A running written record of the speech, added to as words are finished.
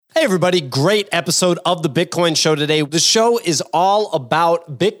Hey everybody, great episode of the Bitcoin Show today. The show is all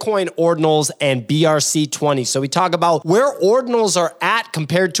about Bitcoin ordinals and BRC20. So we talk about where ordinals are at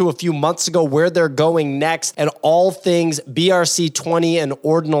compared to a few months ago, where they're going next, and all things BRC20 and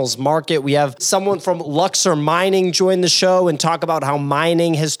ordinals market. We have someone from Luxor Mining join the show and talk about how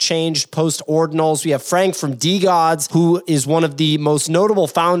mining has changed post ordinals. We have Frank from DeGods, who is one of the most notable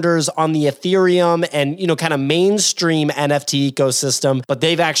founders on the Ethereum and, kind of mainstream NFT ecosystem, but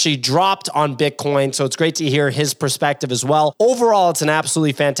they've actually dropped on Bitcoin. So it's great to hear his perspective as well. Overall, it's an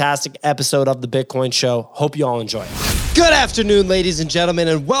absolutely fantastic episode of the Bitcoin Show. Hope you all enjoy it. Good afternoon, ladies and gentlemen,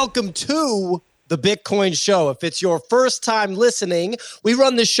 and welcome to the Bitcoin Show. If it's your first time listening, we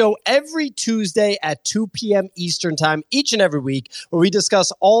run this show every Tuesday at 2 p.m. Eastern time, each and every week, where we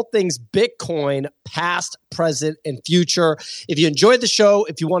discuss all things Bitcoin, past, present, and future. If you enjoyed the show,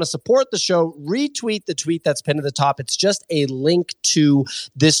 if you want to support the show, retweet the tweet that's pinned at the top. It's just a link to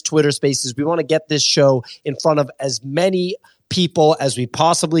this Twitter Spaces. We want to get this show in front of as many people as we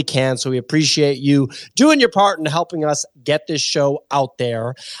possibly can. So we appreciate you doing your part in helping us get this show out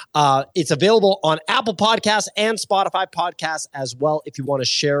there. It's available on Apple Podcasts and Spotify Podcasts as well if you want to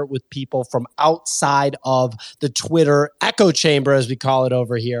share it with people from outside of the Twitter echo chamber, as we call it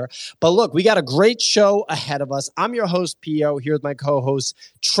over here. But look, we got a great show ahead of us. I'm your host, Pio, here with my co-host,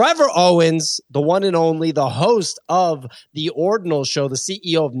 Trevor Owens, the one and only, the host of The Ordinal Show, the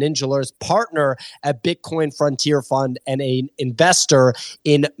CEO of NinjaLures, partner at Bitcoin Frontier Fund, and an investor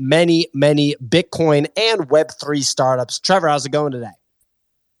in many, many Bitcoin and Web3 startups. Trevor, how's it going today?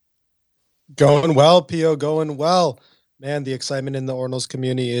 Going well, Pio, going well. Man, the excitement in the Ordinals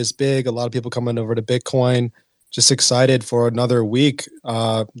community is big. A lot of people coming over to Bitcoin. Just excited for another week.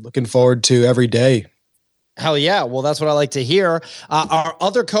 Looking forward to every day. Hell yeah. Well, that's what I like to hear. Our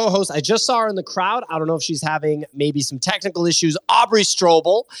other co-host, I just saw her in the crowd. I don't know if she's having maybe some technical issues. Aubrey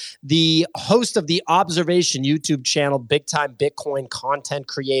Strobel, the host of the Observation YouTube channel, big time Bitcoin content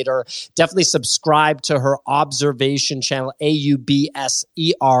creator. Definitely subscribe to her Observation channel, AUBSERVATION,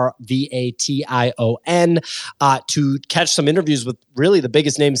 to catch some interviews with really the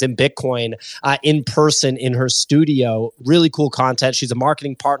biggest names in Bitcoin in person in her studio. Really cool content. She's a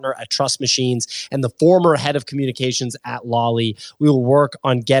marketing partner at Trust Machines and the former head of communications at Lolly. We will work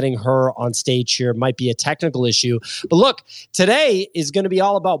on getting her on stage here. Might be a technical issue. But look, today is going to be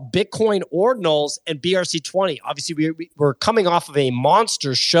all about Bitcoin ordinals and BRC20. Obviously, we're coming off of a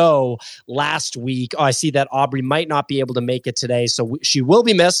monster show last week. Oh, I see that Aubrey might not be able to make it today, so she will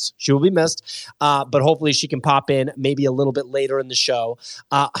be missed. She will be missed, but hopefully she can pop in maybe a little bit later in the show.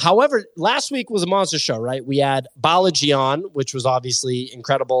 However, last week was a monster show, right? We had Balaji on, which was obviously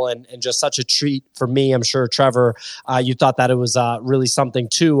incredible and just such a treat for me. I'm sure, Trevor, you thought that it was really something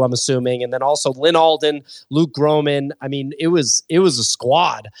too, I'm assuming. And then also Lynn Alden, Luke Groman. I mean, it was a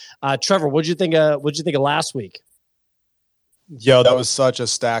squad. Trevor, what'd you think of last week? Yo, that was such a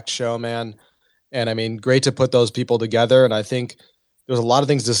stacked show, man. And I mean, great to put those people together. And I think there was a lot of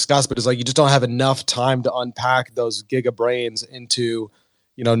things to discuss, but it's like you just don't have enough time to unpack those giga brains into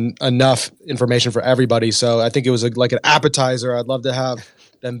enough information for everybody. So I think it was like an appetizer. I'd love to have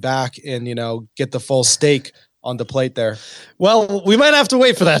them back and, get the full steak on the plate there. Well, we might have to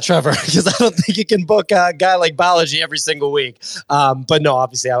wait for that, Trevor, because I don't think you can book a guy like Balaji every single week. But no,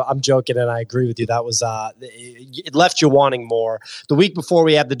 obviously, I'm joking, and I agree with you. That was it left you wanting more. The week before,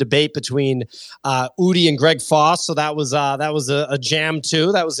 we had the debate between Udi and Greg Foss, so that was a jam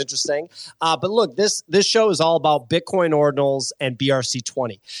too. That was interesting. But look, this show is all about Bitcoin ordinals and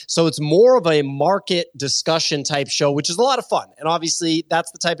BRC20. So it's more of a market discussion type show, which is a lot of fun. And obviously, that's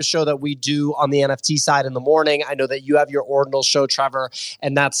the type of show that we do on the NFT side in the morning. I know that you have your ordinal show, Trevor,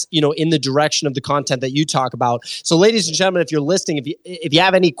 and that's, in the direction of the content that you talk about. So ladies and gentlemen, if you're listening, if you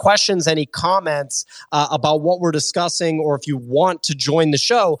have any questions, any comments about what we're discussing, or if you want to join the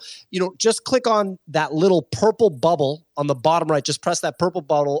show, just click on that little purple bubble on the bottom right. Just press that purple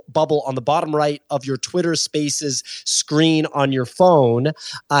bubble on the bottom right of your Twitter Spaces screen on your phone,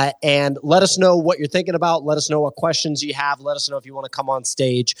 and let us know what you're thinking about. Let us know what questions you have. Let us know if you want to come on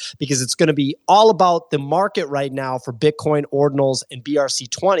stage, because it's going to be all about the market right now for Bitcoin ordinals and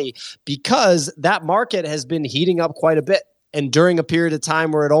BRC20, because that market has been heating up quite a bit. And during a period of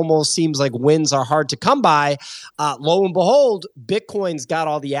time where it almost seems like wins are hard to come by, lo and behold, Bitcoin's got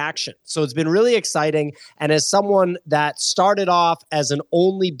all the action. So it's been really exciting. And as someone that started off as an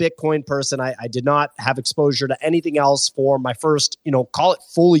only Bitcoin person, I did not have exposure to anything else for my first, call it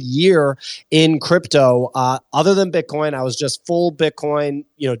full year in crypto. Other than Bitcoin, I was just full Bitcoin,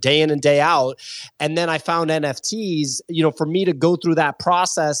 day in and day out. And then I found NFTs, for me to go through that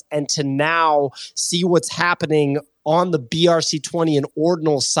process and to now see what's happening on the BRC20 and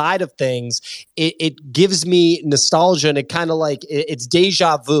ordinal side of things, it gives me nostalgia, and it kind of like it's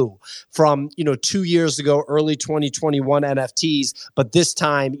deja vu from 2 years ago, early 2021 NFTs, but this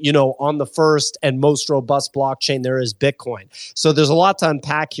time on the first and most robust blockchain there is Bitcoin. So there's a lot to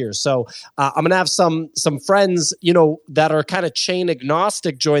unpack here. So I'm gonna have some friends that are kind of chain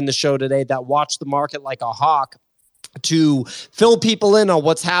agnostic join the show today that watch the market like a hawk, to fill people in on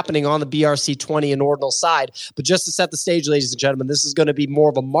what's happening on the BRC20 and ordinal side. But just to set the stage, ladies and gentlemen, this is going to be more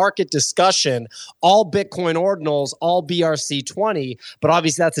of a market discussion, all Bitcoin ordinals, all BRC20, but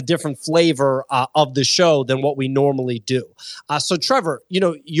obviously that's a different flavor of the show than what we normally do. So Trevor,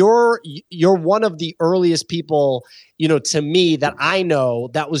 you're one of the earliest people to me that I know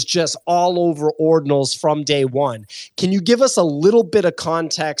that was just all over ordinals from day one. Can you give us a little bit of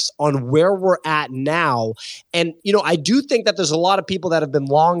context on where we're at now? And, I do think that there's a lot of people that have been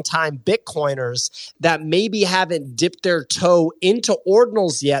longtime Bitcoiners that maybe haven't dipped their toe into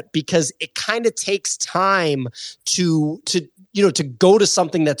ordinals yet, because it kind of takes time to go to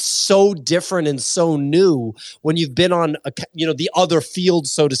something that's so different and so new when you've been on, the other field,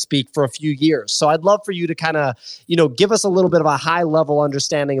 so to speak, for a few years. So I'd love for you to kind of, give us a little bit of a high level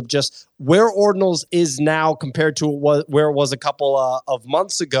understanding of just where ordinals is now compared to where it was a couple of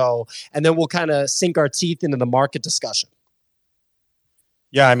months ago. And then we'll kind of sink our teeth into the market discussion.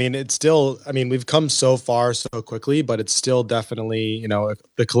 Yeah, I mean, we've come so far so quickly, but it's still definitely,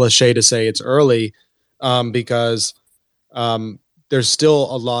 the cliche to say it's early, because there's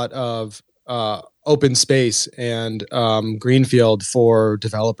still a lot of open space and greenfield for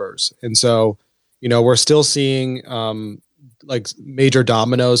developers. And so, we're still seeing like major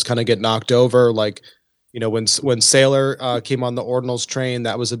dominoes kind of get knocked over. Like, when Saylor came on the ordinals train,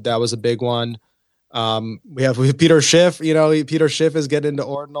 that was a big one. We have Peter Schiff. Peter Schiff is getting into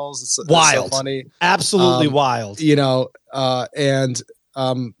ordinals. It's wild, so funny, absolutely wild. Like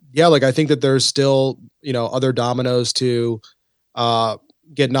I think that there's still other dominoes to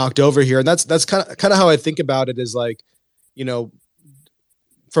get knocked over here, and that's kind of how I think about it. Is like,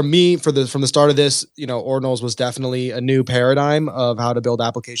 for me, from the start of this, ordinals was definitely a new paradigm of how to build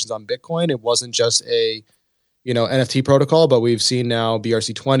applications on Bitcoin. It wasn't just a NFT protocol, but we've seen now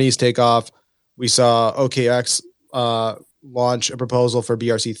BRC20s take off. We saw OKX launch a proposal for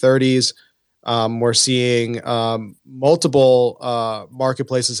BRC30s. We're seeing multiple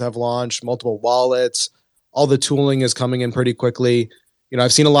marketplaces have launched, multiple wallets. All the tooling is coming in pretty quickly.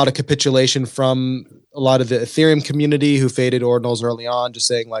 I've seen a lot of capitulation from a lot of the Ethereum community who faded ordinals early on, just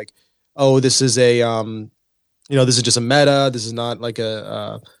saying like, "Oh, this is a this is just a meta. This is not like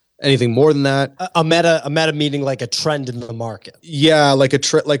anything more than that." A meta meaning like a trend in the market. Yeah, like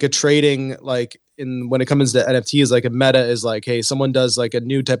a trading, like when it comes to NFTs, like a meta is like, hey, someone does like a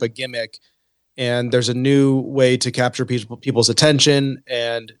new type of gimmick, and there's a new way to capture people's attention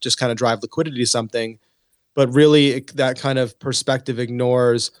and just kind of drive liquidity to something. But really, that kind of perspective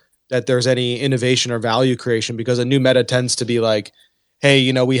ignores that there's any innovation or value creation, because a new meta tends to be like,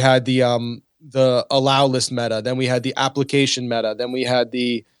 hey, we had the allow list meta, then we had the application meta, then we had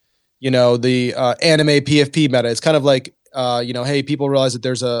the anime PFP meta. It's kind of like, hey, people realize that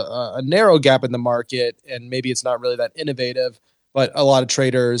there's a narrow gap in the market, and maybe it's not really that innovative, but a lot of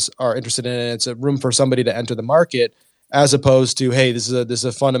traders are interested in it. It's a room for somebody to enter the market, as opposed to, hey, this is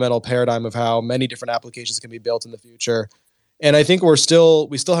a fundamental paradigm of how many different applications can be built in the future. And I think we still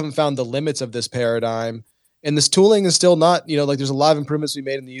haven't found the limits of this paradigm. And this tooling is still not, like there's a lot of improvements to be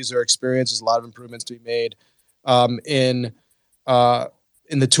made in the user experience. There's a lot of improvements to be made in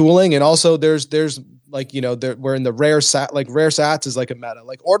the tooling. And also there's like, we're in the rare sats is like a meta.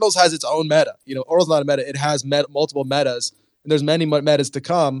 Like ordinals has its own meta. Ordinals not a meta. It has multiple metas, and there's many metas to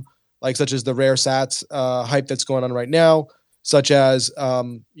come, like such as the rare sats hype that's going on right now, such as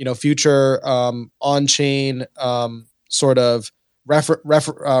future on-chain sort of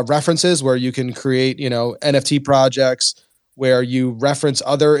references where you can create NFT projects where you reference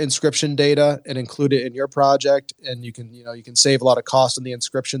other inscription data and include it in your project, and you can save a lot of cost on the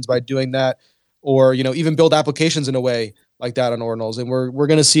inscriptions by doing that, or even build applications in a way like that on ordinals. And we're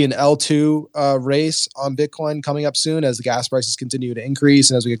going to see an L2 race on Bitcoin coming up soon as the gas prices continue to increase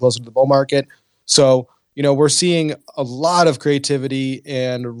and as we get closer to the bull market. So, we're seeing a lot of creativity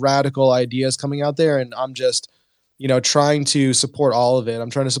and radical ideas coming out there. And I'm just, trying to support all of it.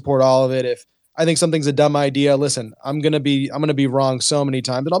 I'm trying to support all of it. If I think something's a dumb idea, listen, I'm going to be wrong so many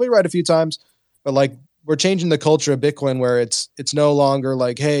times, and I'll be right a few times, but like we're changing the culture of Bitcoin where it's no longer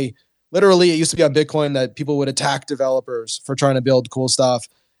like, hey, literally, it used to be on Bitcoin that people would attack developers for trying to build cool stuff.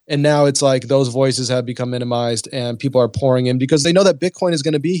 And now it's like those voices have become minimized and people are pouring in because they know that Bitcoin is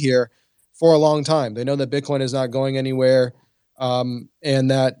going to be here for a long time. They know that Bitcoin is not going anywhere, and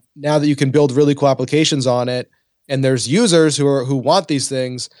that now that you can build really cool applications on it, and there's users who want these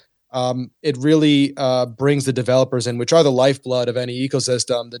things, it really brings the developers in, which are the lifeblood of any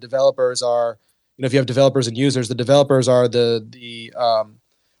ecosystem. The developers are, if you have developers and users, the developers are the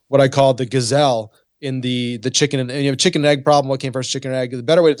what I call the gazelle in the chicken and you have a chicken and egg problem. What came first, chicken and egg? The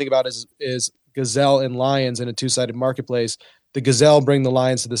better way to think about it is gazelle and lions in a two-sided marketplace. The gazelle bring the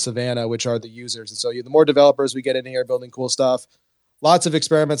lions to the savannah, which are the users. And so the more developers we get in here building cool stuff, lots of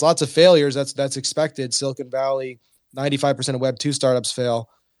experiments, lots of failures. That's expected. Silicon Valley, 95% of Web 2 startups fail.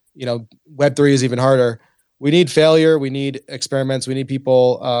 Web 3 is even harder. We need failure. We need experiments. We need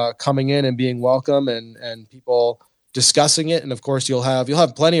people coming in and being welcome and people discussing it. And of course you'll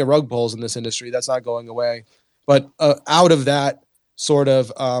have plenty of rug pulls in this industry. That's not going away. But out of that sort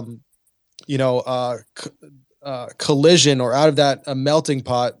of, collision, or out of that melting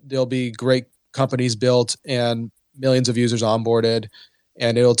pot, there'll be great companies built and millions of users onboarded,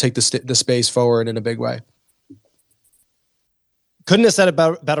 and it'll take the space forward in a big way. Couldn't have said it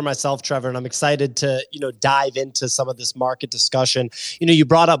better myself, Trevor, and I'm excited to, dive into some of this market discussion. You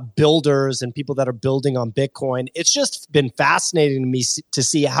brought up builders and people that are building on Bitcoin. It's just been fascinating to me to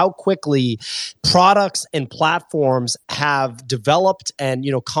see how quickly products and platforms have developed and,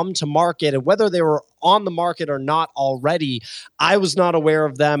 come to market, and whether they were on the market or not already, I was not aware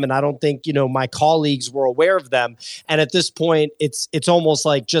of them, and I don't think my colleagues were aware of them. And at this point, it's almost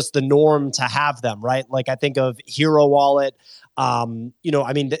like just the norm to have them, right? Like I think of Hero Wallet.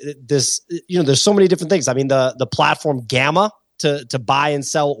 There's so many different things. I mean, the platform Gamma to buy and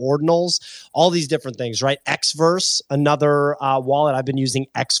sell ordinals, all these different things, right? Xverse, another wallet. I've been using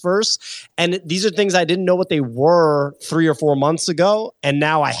Xverse. And these are things I didn't know what they were 3 or 4 months ago. And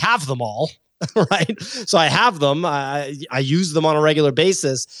now I have them all. Right. So I have them. I use them on a regular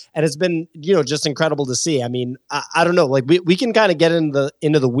basis, and it's been, just incredible to see. I mean, I don't know, like we can kind of get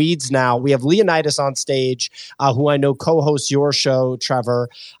into the weeds now. We have Leonidas on stage, who I know co-hosts your show, Trevor.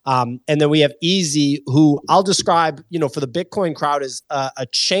 And then we have Easy, who I'll describe, for the Bitcoin crowd as a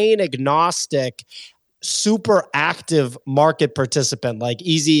chain agnostic, super active market participant. Like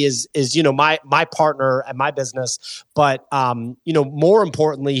Easy is my partner at my business, but more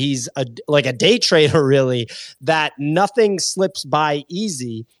importantly, he's a day trader, really, that nothing slips by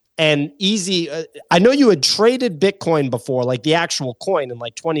Easy. And Easy, I know you had traded Bitcoin before, like the actual coin in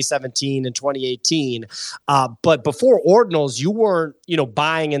like 2017 and 2018. But before Ordinals, you weren't,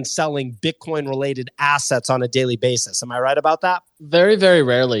 buying and selling Bitcoin related assets on a daily basis. Am I right about that? Very, very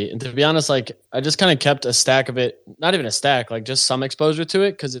rarely. And to be honest, like I just kind of kept a stack of it, not even a stack, like just some exposure to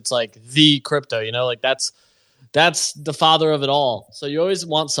it, because it's like the crypto, like that's the father of it all. So you always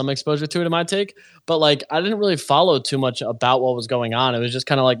want some exposure to it, in my take. But like I didn't really follow too much about what was going on. It was just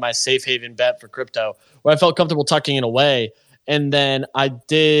kind of like my safe haven bet for crypto, where I felt comfortable tucking it away. And then I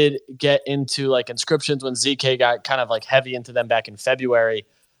did get into like inscriptions when ZK got kind of like heavy into them back in February.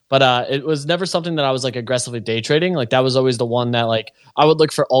 But it was never something that I was like aggressively day trading. Like that was always the one that like I would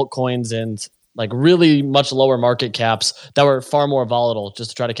look for altcoins and like really much lower market caps that were far more volatile, just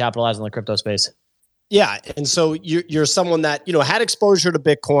to try to capitalize on the crypto space. Yeah. And so you're someone that, had exposure to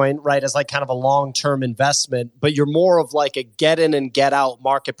Bitcoin, right, as like kind of a long-term investment, but you're more of like a get in and get out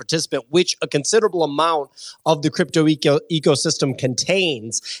market participant, which a considerable amount of the crypto ecosystem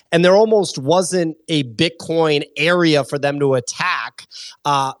contains. And there almost wasn't a Bitcoin area for them to attack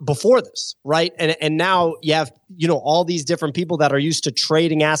before this, right? And now you have, all these different people that are used to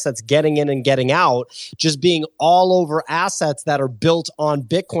trading assets, getting in and getting out, just being all over assets that are built on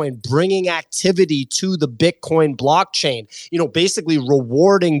Bitcoin, bringing activity to the Bitcoin blockchain, basically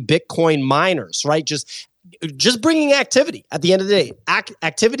rewarding Bitcoin miners, right? Just bringing activity at the end of the day,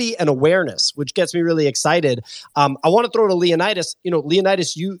 activity and awareness, which gets me really excited. I want to throw to Leonidas.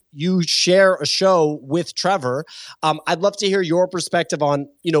 Leonidas, you share a show with Trevor. I'd love to hear your perspective on,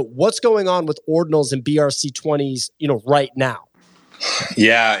 what's going on with ordinals and BRC20s, right now.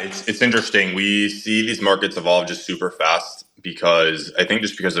 Yeah, it's interesting. We see these markets evolve just super fast because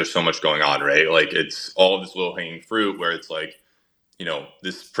there's so much going on, right? Like it's all of this low hanging fruit where it's like,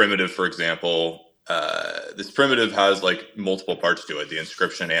 this primitive, for example, this primitive has like multiple parts to it, the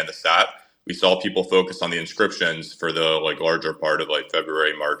inscription and the sat. We saw people focus on the inscriptions for the like larger part of like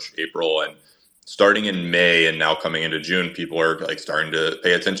February, March, April, and starting in May and now coming into June, people are like starting to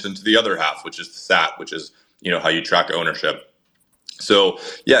pay attention to the other half, which is the sat, which is, how you track ownership. So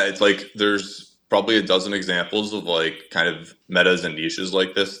yeah, it's like there's probably a dozen examples of like kind of metas and niches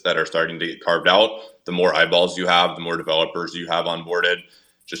like this that are starting to get carved out. The more eyeballs you have, the more developers you have onboarded,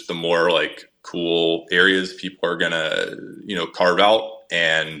 just the more like cool areas people are gonna, carve out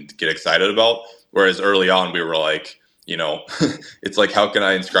and get excited about. Whereas early on we were like, it's like, how can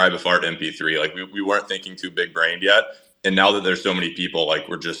I inscribe a fart MP3? Like we weren't thinking too big brained yet. And now that there's so many people, like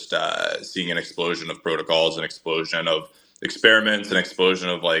we're just seeing an explosion of protocols, an explosion of experiments, an explosion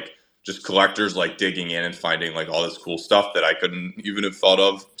of like just collectors like digging in and finding like all this cool stuff that I couldn't even have thought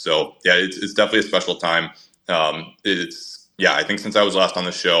of. So yeah, it's definitely a special time. I think since I was last on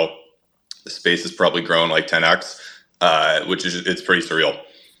the show, the space has probably grown like 10x, it's pretty surreal.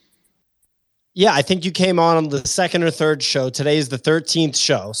 Yeah, I think you came on the second or third show. Today is the 13th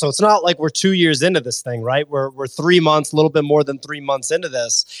show. So it's not like we're 2 years into this thing, right? We're 3 months, a little bit more than 3 months into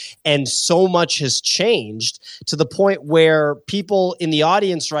this. And so much has changed to the point where people in the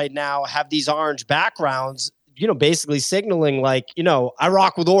audience right now have these orange backgrounds, basically signaling like, I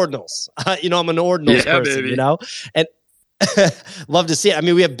rock with ordinals. I'm an ordinals person, baby. And love to see it. I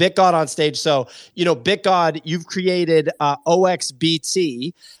mean, we have BitGod on stage. So, BitGod, you've created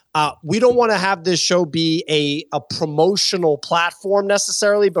OXBT. We don't want to have this show be a promotional platform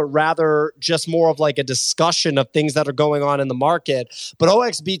necessarily, but rather just more of like a discussion of things that are going on in the market. But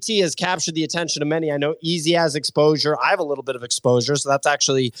OXBT has captured the attention of many. I know Easy has exposure. I have a little bit of exposure. So that's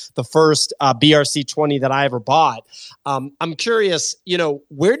actually the first BRC20 that I ever bought. I'm curious,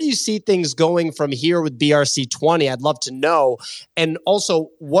 where do you see things going from here with BRC20? I'd love to know. And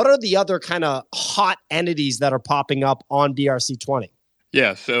also, what are the other kind of hot entities that are popping up on BRC20?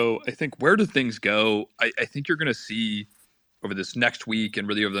 Yeah, so I think where do things go? I think you're going to see over this next week and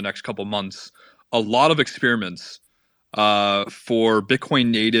really over the next couple months, a lot of experiments for Bitcoin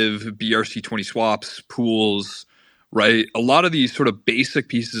native BRC20 swaps, pools, right? A lot of these sort of basic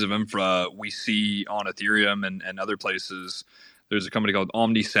pieces of infra we see on Ethereum and other places. There's a company called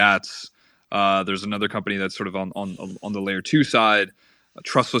OmniSats. There's another company that's sort of on the layer 2 side.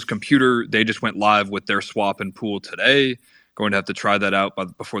 Trustless Computer, they just went live with their swap and pool today. Going to have to try that out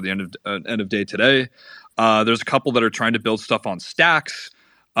before the end of day today. There's a couple that are trying to build stuff on stacks.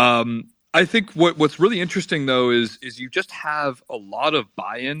 I think what's really interesting though is you just have a lot of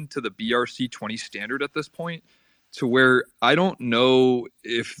buy-in to the BRC20 standard at this point, to where I don't know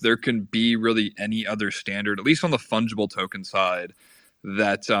if there can be really any other standard, at least on the fungible token side,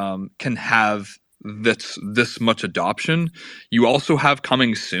 that can have this much adoption. You also have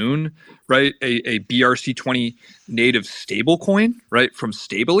coming soon, right, a BRC20 native stablecoin, right, from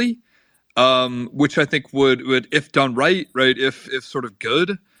Stably, which I think would if done right, if sort of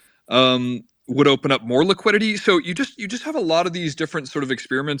good, would open up more liquidity. So you just have a lot of these different sort of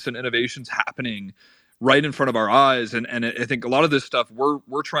experiments and innovations happening right in front of our eyes, and I think a lot of this stuff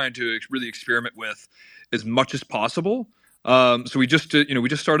we're trying to really experiment with as much as possible. So we just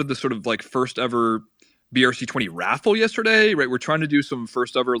started the sort of like first ever BRC20 raffle yesterday, right? We're trying to do some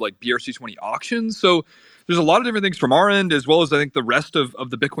first ever like BRC20 auctions. So there's a lot of different things from our end, as well as I think the rest of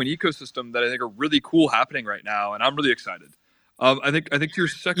the Bitcoin ecosystem that I think are really cool happening right now. And I'm really excited. I think to your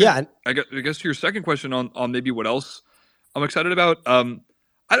second, I guess to your second question on maybe what else I'm excited about.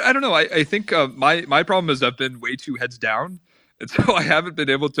 I don't know. I think my problem is I've been way too heads down. And so I haven't been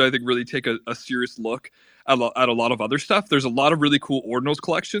able to, I think, really take a serious look at a lot of other stuff. There's a lot of really cool ordinals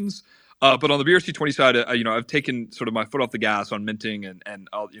collections. But on the BRC20 side, I've taken sort of my foot off the gas on minting and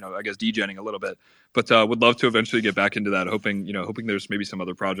I guess degenning a little bit. But would love to eventually get back into that, hoping there's maybe some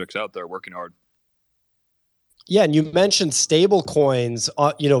other projects out there working hard. Yeah, and you mentioned stable coins,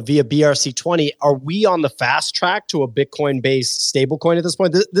 via BRC20. Are we on the fast track to a Bitcoin-based stable coin at this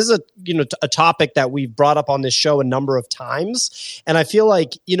point? This is a topic that we've brought up on this show a number of times, and I feel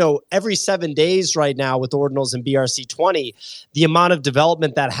like every 7 days right now with ordinals and BRC20, the amount of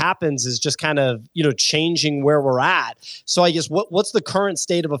development that happens is just kind of changing where we're at. So I guess what's the current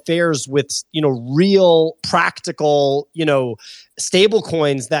state of affairs with real practical stable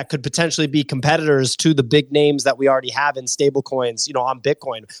coins that could potentially be competitors to the big names that we already have in stable coins, on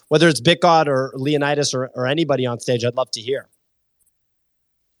Bitcoin, whether it's BitGod or Leonidas or anybody on stage? I'd love to hear.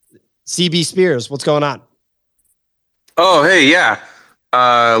 CB Spears, what's going on? Oh, hey, yeah.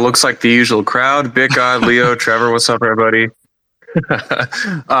 Looks like the usual crowd. BitGod, Leo, Trevor, what's up, everybody?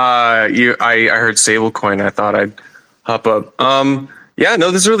 I heard stablecoin. I thought I'd hop up. Yeah,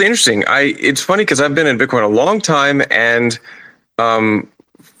 no, this is really interesting. It's funny because I've been in Bitcoin a long time, and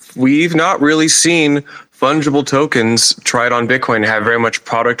we've not really seen fungible tokens tried on Bitcoin have very much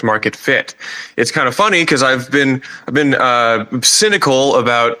product market fit. It's kind of funny because I've been cynical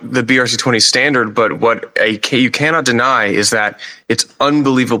about the BRC20 standard, but what you cannot deny is that it's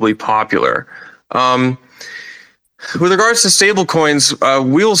unbelievably popular. With regards to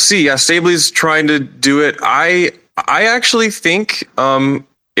stablecoins, we'll see. Yeah, Stably's trying to do it. I actually think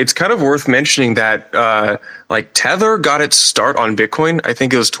it's kind of worth mentioning that like Tether got its start on Bitcoin. I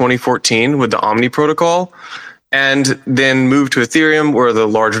think it was 2014 with the Omni protocol, and then moved to Ethereum where the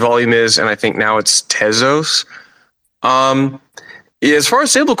large volume is, and I think now it's Tezos. As far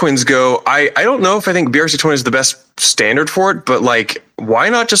as stablecoins go, I don't know if I think BRC20 is the best standard for it, but like, why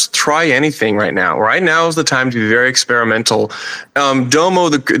not just try anything right now? Right now is the time to be very experimental. Domo,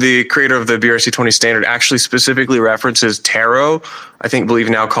 the creator of the BRC20 standard, actually specifically references Taro,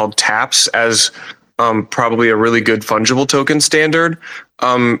 believe now called TAPS, as probably a really good fungible token standard.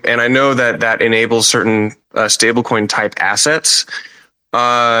 And I know that enables certain stablecoin type assets.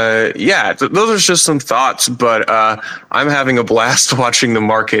 Those are just some thoughts, but I'm having a blast watching the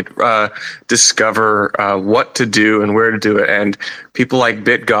market discover what to do and where to do it. And people like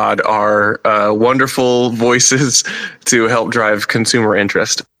BitGod are wonderful voices to help drive consumer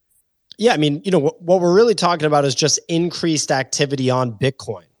interest. Yeah, I mean, what we're really talking about is just increased activity on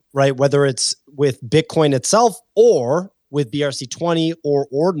Bitcoin, right? Whether it's with Bitcoin itself or with BRC20 or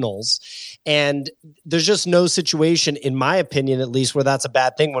ordinals. And there's just no situation, in my opinion, at least, where that's a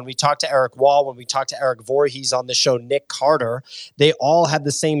bad thing. When we talk to Eric Wall, when we talk to Eric Voorhees on the show, Nick Carter, they all had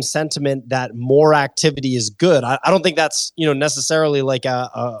the same sentiment that more activity is good. I don't think that's, necessarily like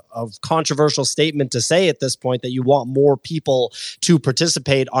a controversial statement to say at this point, that you want more people to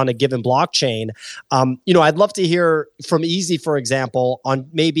participate on a given blockchain. I'd love to hear from Easy, for example, on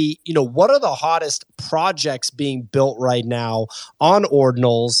maybe, what are the hottest projects being built right now on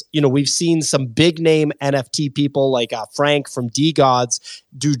ordinals. We've seen some big name NFT people like Frank from DGods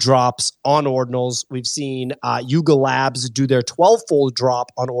do drops on ordinals. We've seen Yuga Labs do their 12-fold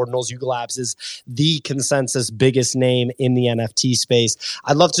drop on ordinals. Yuga Labs is the consensus biggest name in the NFT space.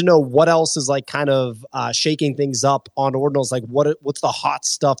 I'd love to know what else is like kind of shaking things up on ordinals. Like what's the hot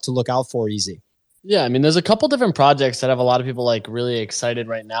stuff to look out for, Easy? Yeah, I mean, there's a couple different projects that have a lot of people like really excited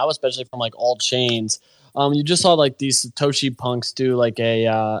right now, especially from like alt chains. You just saw like these Satoshi punks do like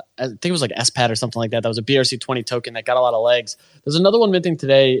I think it was like SPAT or something like that. That was a BRC20 token that got a lot of legs. There's another one minting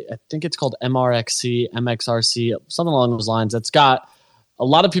today. I think it's called MXRC, something along those lines. That's got a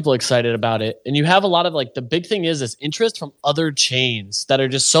lot of people excited about it. And you have a lot of like, the big thing is this interest from other chains that are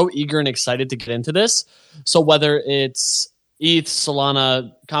just so eager and excited to get into this. So whether it's ETH,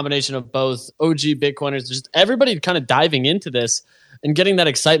 Solana, combination of both, OG Bitcoiners, just everybody kind of diving into this and getting that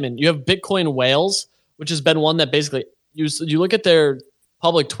excitement. You have Bitcoin whales, which has been one that basically you look at their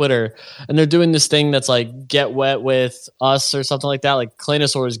public Twitter and they're doing this thing that's like get wet with us or something like that. Like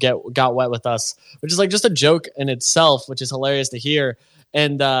Claynosaurs got wet with us, which is like just a joke in itself, which is hilarious to hear.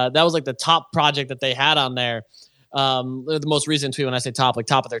 And that was like the top project that they had on there. The most recent tweet, when I say top, like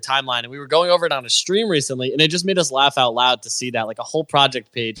top of their timeline. And we were going over it on a stream recently and it just made us laugh out loud to see that, like a whole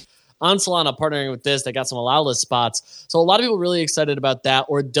project page on Solana partnering with this. They got some allow list spots. So a lot of people really excited about that.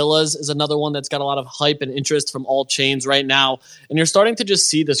 Ordillas is another one that's got a lot of hype and interest from all chains right now. And you're starting to just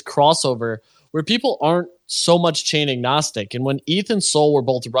see this crossover where people aren't so much chain agnostic. And when ETH and Sol were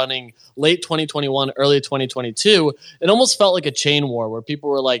both running late 2021, early 2022, it almost felt like a chain war where people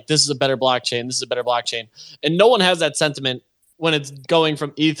were like, this is a better blockchain, this is a better blockchain. And no one has that sentiment when it's going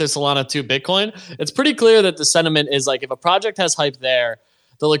from ETH or Solana to Bitcoin. It's pretty clear that the sentiment is like, if a project has hype there,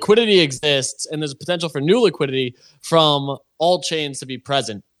 the liquidity exists, and there's a potential for new liquidity from all chains to be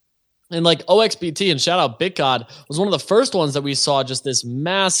present. And like OXBT, and shout out BitGod, was one of the first ones that we saw just this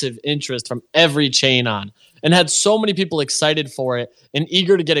massive interest from every chain on, and had so many people excited for it and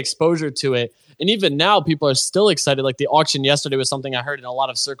eager to get exposure to it. And even now, people are still excited. Like the auction yesterday was something I heard in a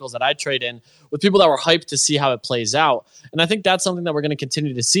lot of circles that I trade in, with people that were hyped to see how it plays out. And I think that's something that we're going to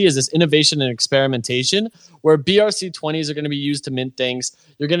continue to see, is this innovation and experimentation where BRC20s are going to be used to mint things.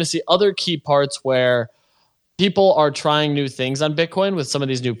 You're going to see other key parts where people are trying new things on Bitcoin with some of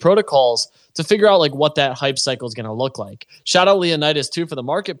these new protocols to figure out like what that hype cycle is going to look like. Shout out Leonidas too for the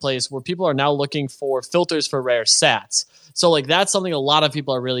marketplace, where people are now looking for filters for rare sats. So like that's something a lot of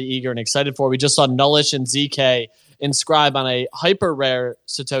people are really eager and excited for. We just saw Nullish and ZK inscribe on a hyper rare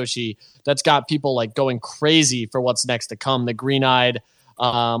Satoshi that's got people like going crazy for what's next to come. The green-eyed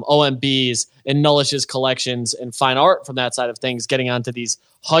OMBs and Nullish's collections and fine art from that side of things getting onto these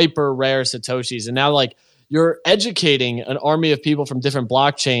hyper rare Satoshis. And now like you're educating an army of people from different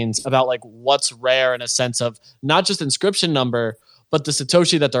blockchains about like what's rare in a sense of not just inscription number, but the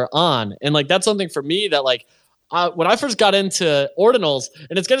Satoshi that they're on. And like that's something for me that like when I first got into ordinals,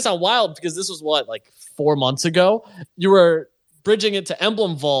 and it's going to sound wild because this was what, like 4 months ago, you were bridging it to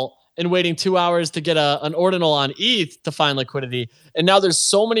Emblem Vault and waiting 2 hours to get an ordinal on ETH to find liquidity. And now there's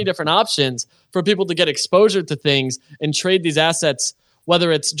so many different options for people to get exposure to things and trade these assets,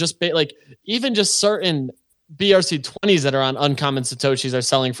 whether it's just like even just certain BRC20s that are on uncommon Satoshis are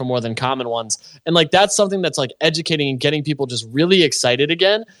selling for more than common ones. And like, that's something that's like educating and getting people just really excited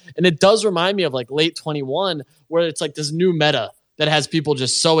again. And it does remind me of like late 21, where it's like this new meta that has people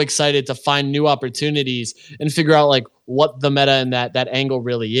just so excited to find new opportunities and figure out like what the meta and that angle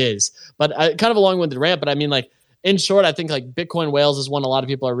really is. But kind of a long-winded rant, but I mean, like, in short, I think like Bitcoin Whales is one a lot of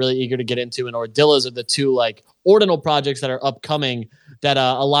people are really eager to get into, and Ordillas are the two like ordinal projects that are upcoming that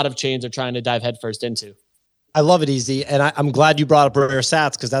a lot of chains are trying to dive headfirst into. I love it, Easy. And I'm glad you brought up rare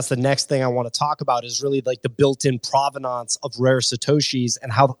sats, because that's the next thing I want to talk about, is really like the built-in provenance of rare Satoshis and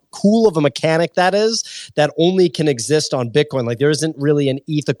how cool of a mechanic that is that only can exist on Bitcoin. Like, there isn't really an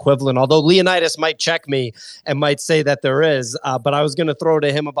ETH equivalent, although Leonidas might check me and might say that there is. But I was going to throw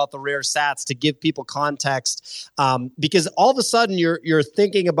to him about the rare sats to give people context, because all of a sudden you're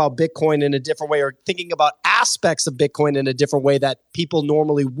thinking about Bitcoin in a different way, or thinking about aspects of Bitcoin in a different way that people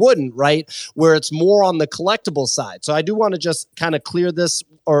normally wouldn't, right? Where it's more on the collectible side. So I do want to just kind of clear this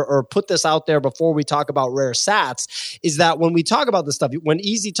or put this out there before we talk about rare sats, is that when we talk about this stuff, when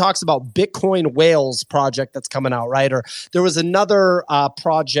Easy talks about Bitcoin Whales project that's coming out, right? Or there was another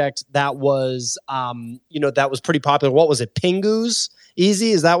project that was, that was pretty popular. What was it? Pingu's?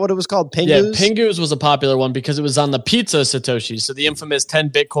 Easy? Is that what it was called? Pingu's? Yeah, Pingu's was a popular one because it was on the pizza Satoshi. So the infamous 10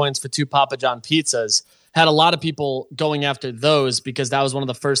 Bitcoins for 2 Papa John pizzas had a lot of people going after those, because that was one of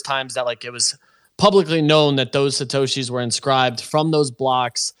the first times that like it was publicly known that those Satoshis were inscribed from those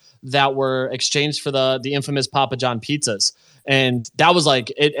blocks that were exchanged for the infamous Papa John pizzas. And that was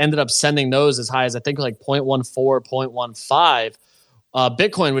like, it ended up sending those as high as I think like 0.14, 0.15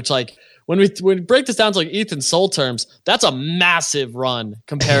 Bitcoin, which like, when we break this down to like ETH and SOL terms, that's a massive run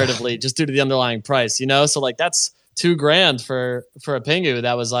comparatively, just due to the underlying price, So like, that's $2,000 for a Pingu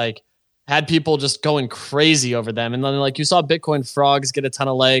that was like, had people just going crazy over them. And then like you saw Bitcoin Frogs get a ton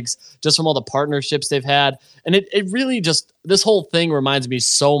of legs just from all the partnerships they've had. And it really just, this whole thing reminds me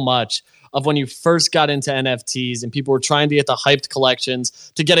so much of when you first got into NFTs and people were trying to get the hyped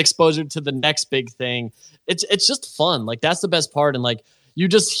collections to get exposure to the next big thing. It's just fun. Like, that's the best part. And like, you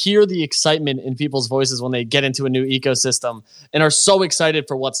just hear the excitement in people's voices when they get into a new ecosystem and are so excited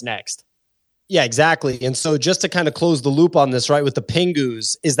for what's next. Yeah, exactly. And so just to kind of close the loop on this, right, with the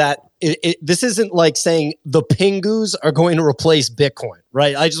Pingus, is that this isn't like saying the Pingus are going to replace Bitcoin,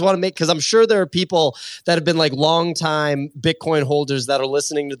 right? I just want to make, because I'm sure there are people that have been like longtime Bitcoin holders that are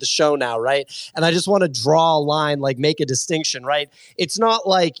listening to the show now, right? And I just want to draw a line, like make a distinction, right? It's not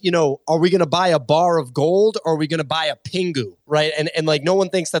like, are we going to buy a bar of gold or are we going to buy a Pingu, right? And like, no one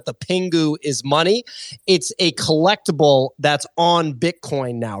thinks that the Pingu is money. It's a collectible that's on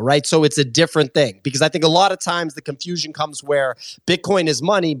Bitcoin now, right? So it's a different thing, because I think a lot of times the confusion comes where Bitcoin is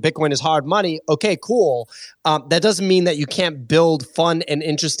money, Bitcoin is hard money. Okay, cool. That doesn't mean that you can't build fun and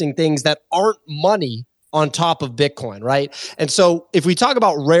interesting things that aren't money on top of Bitcoin, right? And so if we talk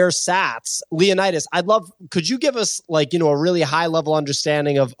about rare sats, Leonidas, could you give us like, a really high level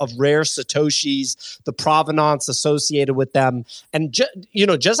understanding of rare Satoshis, the provenance associated with them, and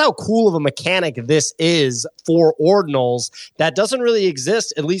just how cool of a mechanic this is for ordinals that doesn't really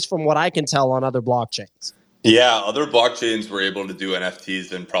exist, at least from what I can tell, on other blockchains. Yeah, other blockchains were able to do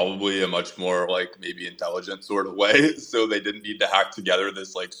NFTs in probably a much more like maybe intelligent sort of way. So they didn't need to hack together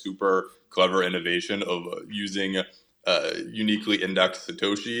this like super clever innovation of using uniquely indexed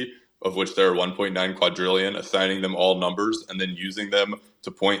Satoshi, of which there are 1.9 quadrillion, assigning them all numbers and then using them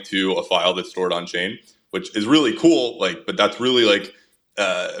to point to a file that's stored on chain, which is really cool. Like, but that's really like,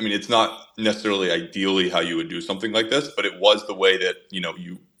 it's not necessarily ideally how you would do something like this, but it was the way that,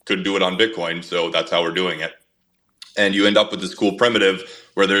 you could do it on Bitcoin. So that's how we're doing it. And you end up with this cool primitive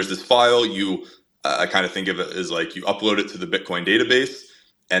where there's this file, I kind of think of it as like you upload it to the Bitcoin database,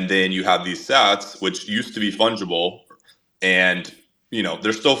 and then you have these sats, which used to be fungible, and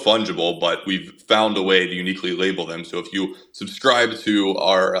they're still fungible, but we've found a way to uniquely label them. So if you subscribe to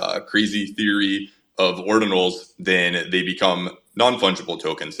our crazy theory of ordinals, then they become non-fungible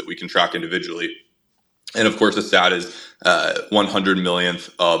tokens that we can track individually. And of course, the sat is 100 millionth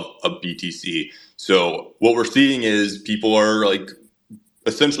of a BTC. So what we're seeing is people are like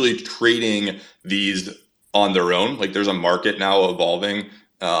essentially trading these on their own. Like, there's a market now evolving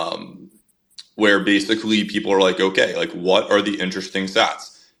where basically people are like, okay, like, what are the interesting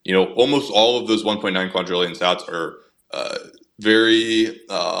sats? Almost all of those 1.9 quadrillion sats are very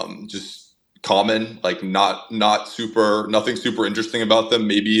just common, like nothing super interesting about them.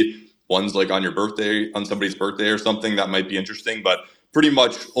 Maybe one's like on somebody's birthday or something that might be interesting, but pretty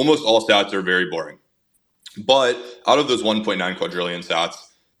much almost all sats are very boring. But out of those 1.9 quadrillion sats,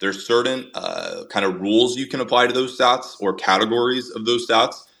 there's certain kind of rules you can apply to those sats, or categories of those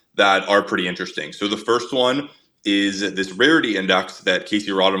sats that are pretty interesting. So the first one is this rarity index that Casey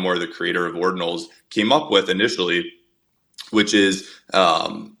Rodamore, the creator of Ordinals, came up with initially, which is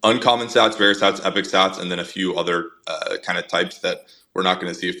uncommon sats, rare sats, epic sats, and then a few other kind of types that we're not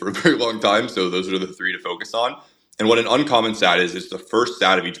going to see for a very long time. So those are the three to focus on. And what an uncommon sat is, it's the first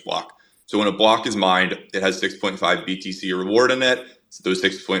sat of each block. So when a block is mined, it has 6.5 BTC reward in it. So those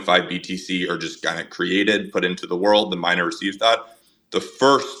 6.5 BTC are just kind of created, put into the world. The miner receives that. The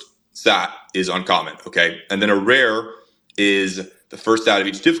first sat is uncommon, okay? And then a rare is the first sat of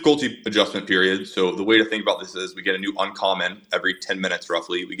each difficulty adjustment period. So the way to think about this is we get a new uncommon every 10 minutes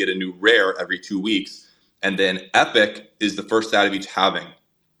roughly. We get a new rare every 2 weeks. And then epic is the first sat of each halving.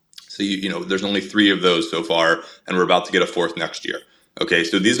 So, you know, there's only 3 of those so far, and we're about to get a 4th next year. Okay,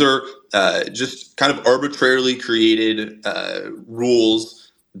 so these are just kind of arbitrarily created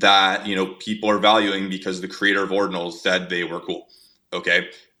rules that, you know, people are valuing because the creator of Ordinals said they were cool. Okay,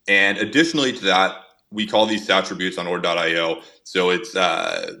 and additionally to that, we call these attributes on ord.io. So it's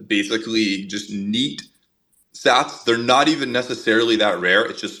basically just neat sats. They're not even necessarily that rare.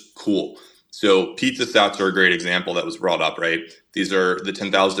 It's just cool. So pizza sats are a great example that was brought up, right? These are the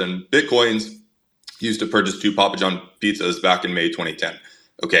 10,000 Bitcoins used to purchase 2 Papa John pizzas back in May 2010.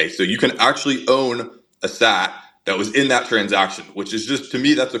 Okay, so you can actually own a sat that was in that transaction, which is just, to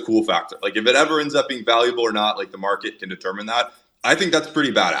me, that's a cool factor. Like if it ever ends up being valuable or not, like the market can determine that. I think that's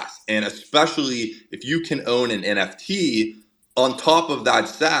pretty badass. And especially if you can own an NFT on top of that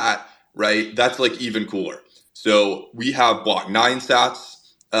sat, right, that's like even cooler. So we have block 9 sats,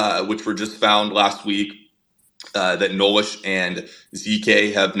 which were just found last week that Nolish and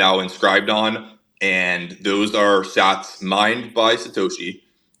ZK have now inscribed on. And those are sats mined by Satoshi,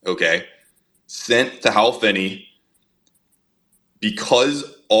 okay, sent to Hal Finney. Because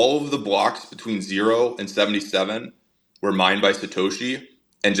all of the blocks between 0 and 77 were mined by Satoshi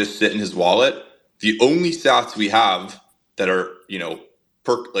and just sit in his wallet, the only sats we have that are, you know,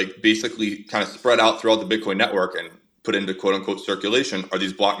 like basically kind of spread out throughout the Bitcoin network and put into quote unquote circulation are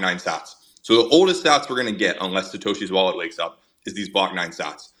these block 9 sats. So the oldest sats we're going to get, unless Satoshi's wallet wakes up, is these block 9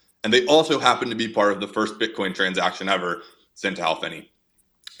 sats. And they also happen to be part of the first Bitcoin transaction ever sent to Hal Finney.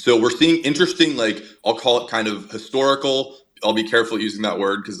 So we're seeing interesting, like, I'll call it kind of historical. I'll be careful using that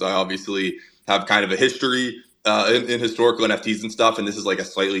word because I obviously have kind of a history in historical NFTs and stuff. And this is like a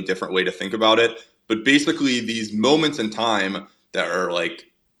slightly different way to think about it. But basically these moments in time that are like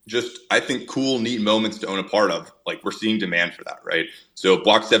just, I think, cool, neat moments to own a part of, like we're seeing demand for that, right? So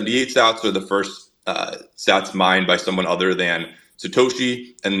block 78 sats are the first sats mined by someone other than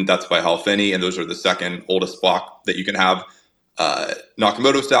Satoshi, and that's by Hal Finney, and those are the second oldest block that you can have.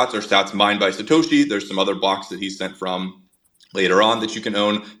 Nakamoto sats are sats mined by Satoshi. There's some other blocks that he sent from later on that you can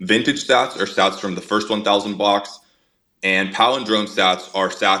own. Vintage sats are sats from the first 1,000 blocks, and palindrome sats are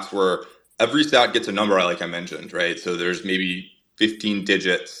sats where every sat gets a number, like I mentioned, right? So there's maybe 15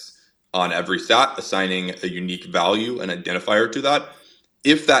 digits on every sat, assigning a unique value and identifier to that.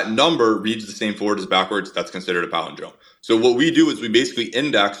 If that number reads the same forward as backwards, that's considered a palindrome. So what we do is we basically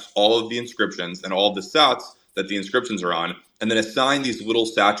index all of the inscriptions and all of the sats that the inscriptions are on, and then assign these little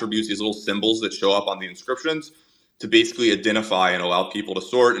attributes, these little symbols that show up on the inscriptions to basically identify and allow people to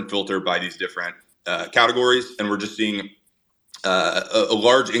sort and filter by these different categories. And we're just seeing a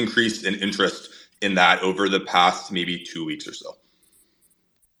large increase in interest in that over the past maybe 2 weeks or so.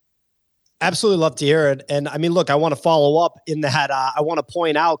 Absolutely love to hear it. And I mean, look, I want to follow up in that. I want to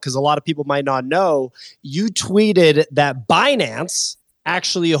point out, because a lot of people might not know, you tweeted that Binance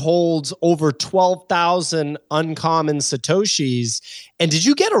actually holds over 12,000 uncommon Satoshis. And did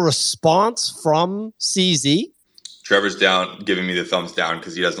you get a response from CZ? Trevor's down, giving me the thumbs down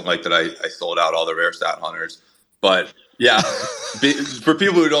because he doesn't like that I sold out all the rare stat hunters. But yeah, for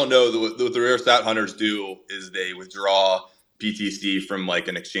people who don't know, what the rare stat hunters do is they withdraw BTC from like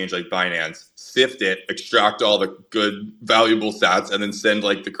an exchange like Binance, sift it, extract all the good, valuable sats, and then send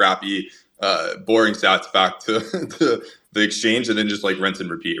like the crappy, boring sats back to the exchange, and then just like rinse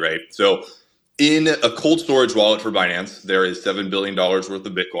and repeat, right? So in a cold storage wallet for Binance, there is $7 billion worth of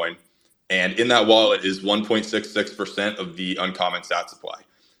Bitcoin. And in that wallet is 1.66% of the uncommon sat supply.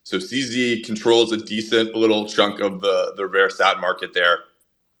 So CZ controls a decent little chunk of the rare sat market there.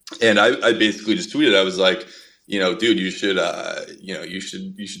 And I basically just tweeted, I was like, you know, dude, you should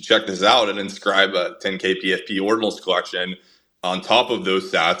check this out and inscribe a 10K PFP Ordinals collection on top of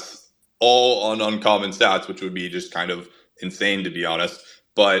those sats, all on uncommon sats, which would be just kind of insane, to be honest.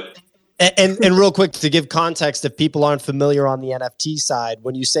 But And real quick, to give context, if people aren't familiar on the NFT side,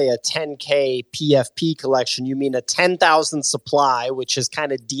 when you say a 10K PFP collection, you mean a 10,000 supply, which is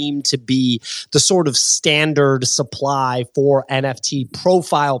kind of deemed to be the sort of standard supply for NFT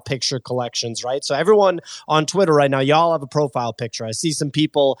profile picture collections, right? So everyone on Twitter right now, y'all have a profile picture. I see some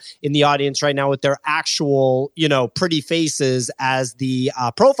people in the audience right now with their actual, pretty faces as the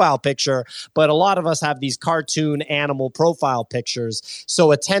profile picture, but a lot of us have these cartoon animal profile pictures.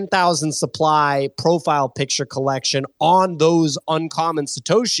 So a 10,000 supply profile picture collection on those uncommon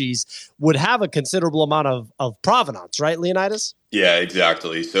Satoshis would have a considerable amount of provenance, right, Leonidas? Yeah,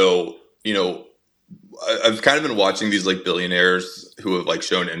 exactly. So, I've kind of been watching these like billionaires who have like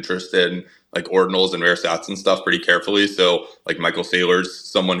shown interest in like ordinals and rare sats and stuff pretty carefully. So like Michael Saylor's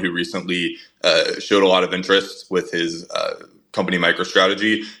someone who recently showed a lot of interest with his company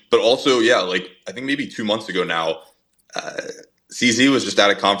MicroStrategy, but also, like I think maybe 2 months ago now, CZ was just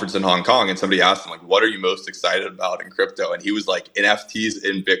at a conference in Hong Kong and somebody asked him like, what are you most excited about in crypto? And he was like, NFTs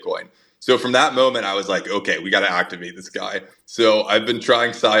in Bitcoin. So from that moment, I was like, okay, we got to activate this guy. So I've been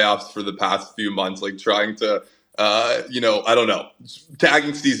trying PsyOps for the past few months, like trying to, I don't know,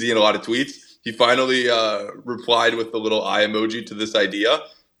 tagging CZ in a lot of tweets. He finally replied with the little eye emoji to this idea.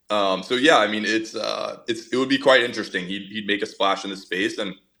 It would be quite interesting. He'd make a splash in the space.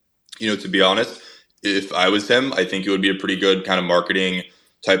 And, to be honest, if I was him, I think it would be a pretty good kind of marketing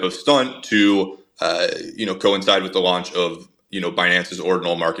type of stunt to, coincide with the launch of, Binance's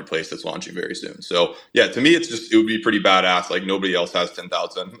ordinal marketplace that's launching very soon. So yeah, to me, it would be pretty badass. Like nobody else has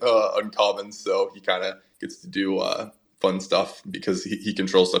 10,000 uncommons. So he kind of gets to do fun stuff because he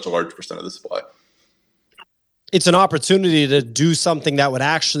controls such a large percent of the supply. It's an opportunity to do something that would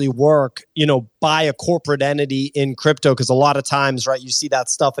actually work, by a corporate entity in crypto. Because a lot of times, right, you see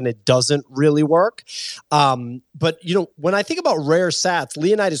that stuff and it doesn't really work. But, when I think about rare sats,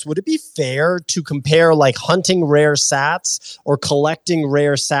 Leonidas, would it be fair to compare like hunting rare sats or collecting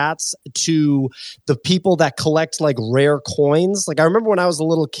rare sats to the people that collect like rare coins? Like I remember when I was a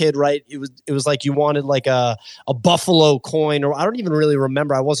little kid, right, it was like you wanted like a Buffalo coin, or I don't even really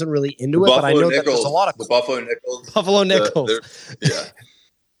remember. I wasn't really into it, but I know that there's a lot of Buffalo nickels. Buffalo nickels. Yeah.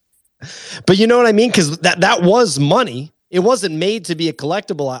 But you know what I mean? Because that was money. It wasn't made to be a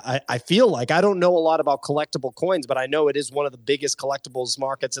collectible. I feel like I don't know a lot about collectible coins, but I know it is one of the biggest collectibles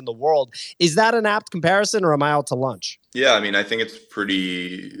markets in the world. Is that an apt comparison, or am I out to lunch? Yeah, I mean, I think it's a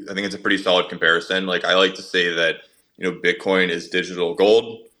pretty solid comparison. Like I like to say that, Bitcoin is digital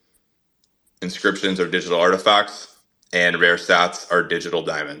gold, inscriptions are digital artifacts, and rare sats are digital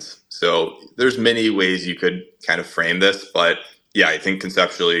diamonds. So there's many ways you could kind of frame this, but yeah, I think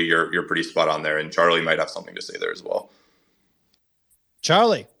conceptually you're pretty spot on there, and Charlie might have something to say there as well.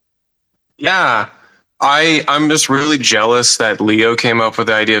 Charlie. Yeah, I'm just really jealous that Leo came up with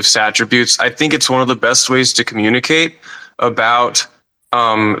the idea of sattributes. I think it's one of the best ways to communicate about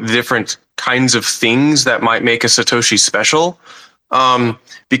different kinds of things that might make a Satoshi special.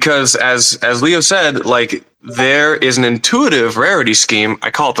 Because as Leo said, like there is an intuitive rarity scheme. I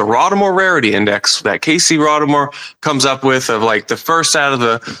call it the Rodamore Rarity Index that Casey Rodamore comes up with, of like the first out of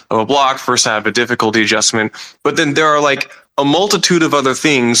a block, first out of a difficulty adjustment. But then there are like a multitude of other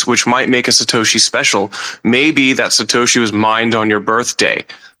things which might make a Satoshi special. Maybe that Satoshi was mined on your birthday.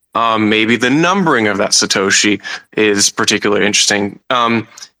 Maybe the numbering of that Satoshi is particularly interesting.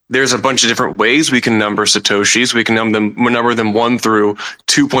 There's a bunch of different ways we can number Satoshis. We can number them 1 through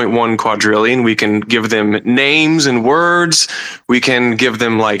 2.1 quadrillion. We can give them names and words. We can give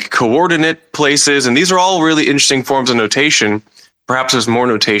them like coordinate places. And these are all really interesting forms of notation. Perhaps there's more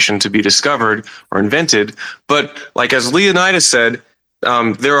notation to be discovered or invented. But like as Leonidas said,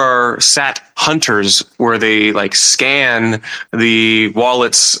 there are sat hunters where they like scan the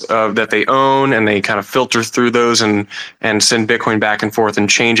wallets that they own, and they kind of filter through those and send Bitcoin back and forth and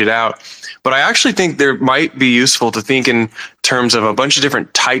change it out. But I actually think there might be useful to think in terms of a bunch of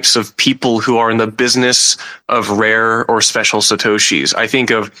different types of people who are in the business of rare or special Satoshis. I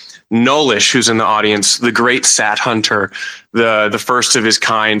think of Nolish, who's in the audience, the great sat hunter, the first of his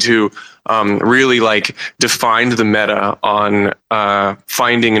kind, who really like defined the meta on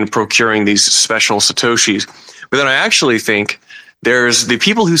finding and procuring these special Satoshis. But then I actually think there's the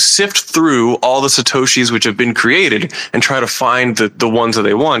people who sift through all the Satoshis which have been created and try to find the ones that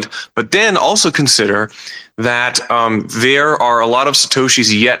they want. But then also consider that there are a lot of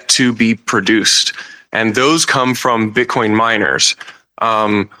Satoshis yet to be produced. And those come from Bitcoin miners.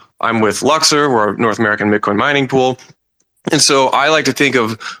 I'm with Luxor, we're a North American Bitcoin mining pool. And so I like to think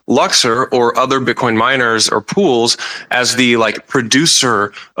of Luxor or other Bitcoin miners or pools as the like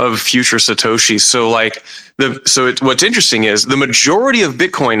producer of future Satoshis. So like what's interesting is the majority of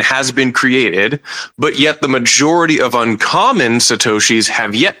Bitcoin has been created, but yet the majority of uncommon Satoshis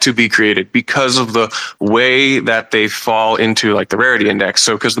have yet to be created because of the way that they fall into like the rarity index.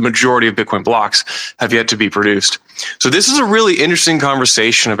 So because the majority of Bitcoin blocks have yet to be produced. So this is a really interesting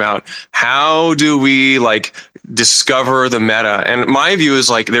conversation about how do we like discover the meta. And my view is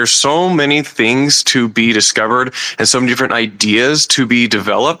like there's so many things to be discovered and so many different ideas to be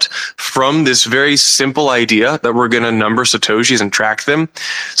developed from this very simple idea that we're going to number Satoshis and track them.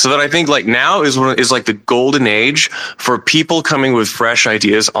 So that I think like now is like the golden age for people coming with fresh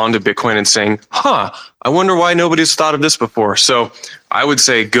ideas onto Bitcoin and saying, I wonder why nobody's thought of this before. So I would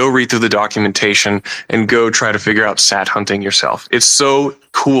say go read through the documentation and go try to figure out sat hunting yourself. It's so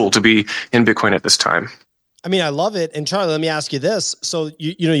cool to be in Bitcoin at this time. I mean, I love it. And Charlie, let me ask you this. So,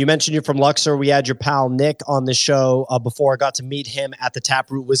 you mentioned you're from Luxor. We had your pal Nick on the show before. I got to meet him at the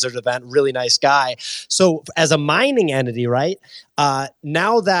Taproot Wizard event. Really nice guy. So as a mining entity, right?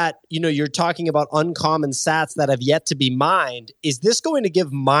 Now that, you're talking about uncommon sats that have yet to be mined, is this going to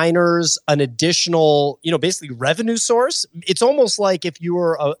give miners an additional, basically revenue source? It's almost like if you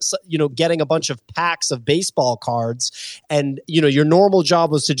were, getting a bunch of packs of baseball cards and, your normal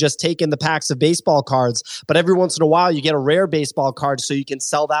job was to just take in the packs of baseball cards, but every once in a while you get a rare baseball card so you can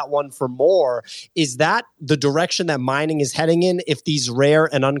sell that one for more. Is that the direction that mining is heading in if these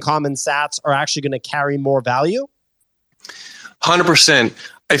rare and uncommon sats are actually going to carry more value? 100%.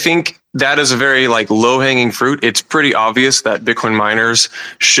 I think that is a very like low-hanging fruit. It's pretty obvious that Bitcoin miners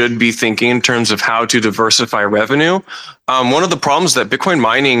should be thinking in terms of how to diversify revenue. One of the problems that Bitcoin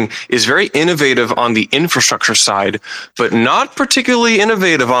mining is very innovative on the infrastructure side, but not particularly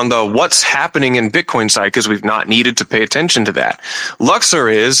innovative on the what's happening in Bitcoin side because we've not needed to pay attention to that. Luxor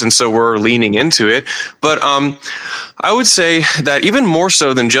is, and so we're leaning into it. But I would say that even more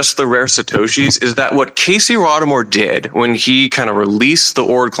so than just the rare Satoshis is that what Casey Rodamore did when he kind of released the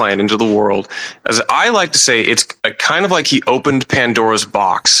Ord client into the world, as I like to say, it's kind of like he opened Pandora's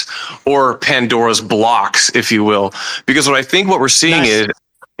box or Pandora's blocks, if you will, because what we're seeing is,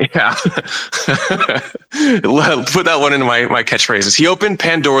 yeah, put that one into my catchphrases. He opened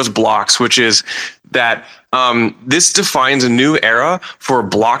Pandora's blocks, which is that this defines a new era for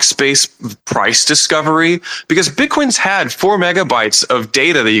block space price discovery because Bitcoin's had 4 megabytes of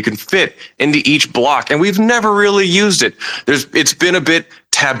data that you can fit into each block, and we've never really used it. It's been a bit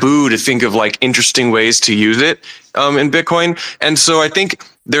taboo to think of like interesting ways to use it in Bitcoin, and so I think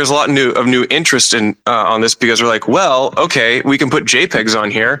there's a lot of new interest in on this because we're like, well, okay, we can put JPEGs on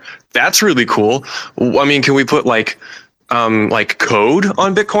here. That's really cool. I mean, can we put like code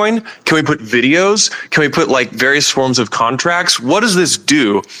on Bitcoin? Can we put videos? Can we put like various forms of contracts? What does this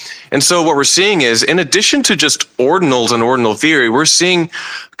do? And so what we're seeing is, in addition to just ordinals and ordinal theory, we're seeing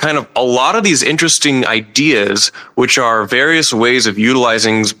kind of a lot of these interesting ideas, which are various ways of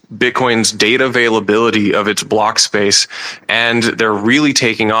utilizing Bitcoin's data availability of its block space. And they're really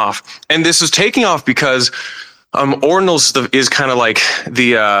taking off. And this is taking off because ordinals is kind of like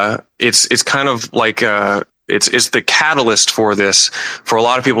it's kind of like it's the catalyst for this, for a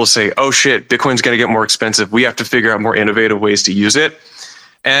lot of people to say, oh shit, Bitcoin's going to get more expensive. We have to figure out more innovative ways to use it.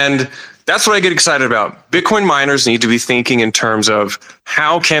 And that's what I get excited about. Bitcoin miners need to be thinking in terms of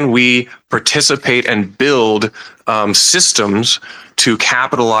how can we participate and build systems to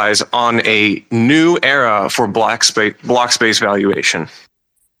capitalize on a new era for block space valuation.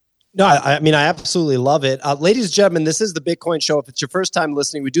 No, I mean, I absolutely love it. Ladies and gentlemen, this is the Bitcoin Show. If it's your first time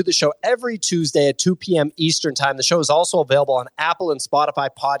listening, we do the show every Tuesday at 2 p.m. Eastern Time. The show is also available on Apple and Spotify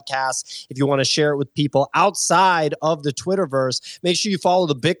podcasts. If you want to share it with people outside of the Twitterverse, make sure you follow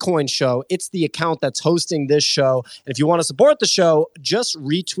the Bitcoin Show. It's the account that's hosting this show. And if you want to support the show, just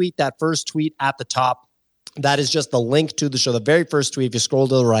retweet that first tweet at the top. That is just the link to the show. The very first tweet, if you scroll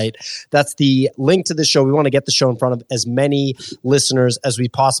to the right, that's the link to the show. We want to get the show in front of as many listeners as we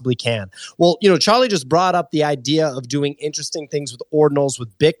possibly can. Well, Charlie just brought up the idea of doing interesting things with ordinals,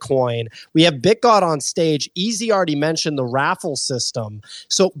 with Bitcoin. We have BitGod on stage. Easy already mentioned the raffle system.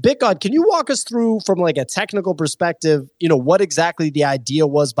 So BitGod, can you walk us through from like a technical perspective, what exactly the idea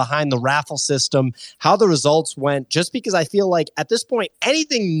was behind the raffle system, how the results went? Just because I feel like at this point,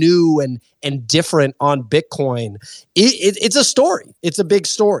 anything new and different on Bitcoin, it's a story. It's a big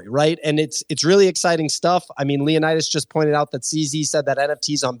story, right? And it's really exciting stuff. I mean, Leonidas just pointed out that CZ said that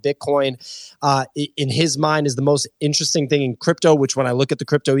NFTs on Bitcoin, in his mind, is the most interesting thing in crypto, which when I look at the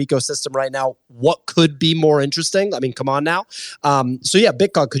crypto ecosystem right now, what could be more interesting? I mean, come on now. So yeah,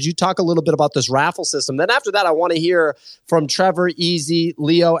 BitGod, could you talk a little bit about this raffle system? Then after that, I want to hear from Trevor, Easy,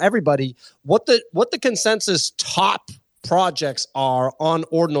 Leo, everybody, what the consensus top projects are on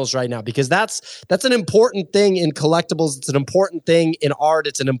Ordinals right now? Because that's an important thing in collectibles. It's an important thing in art.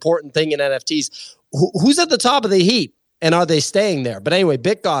 It's an important thing in NFTs. Who's at the top of the heap, and are they staying there? But anyway,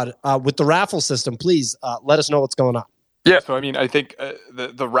 BitGod, with the raffle system, please let us know what's going on. Yeah, so I mean, I think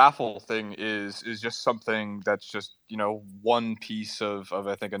the raffle thing is just something that's just, you know, one piece of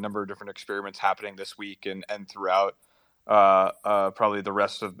I think a number of different experiments happening this week and throughout probably the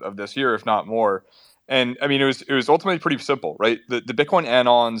rest of this year, if not more. And I mean, it was ultimately pretty simple, right? The Bitcoin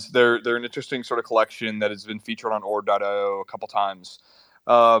Anons, they're an interesting sort of collection that has been featured on Ord.io a couple times.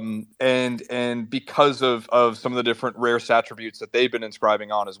 And because of some of the different rare attributes that they've been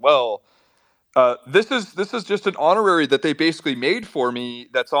inscribing on as well, this is just an honorary that they basically made for me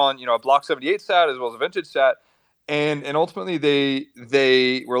that's on, you know, a Block 78 sat as well as a vintage sat. And ultimately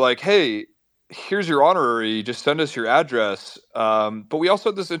they were like, hey, here's your honorary, just send us your address. But we also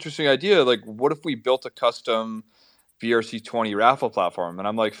had this interesting idea, like, what if we built a custom BRC20 raffle platform? And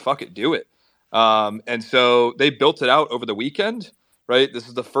I'm like, fuck it, do it. And so they built it out over the weekend, right? This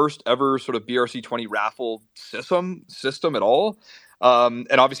is the first ever sort of BRC20 raffle system at all. And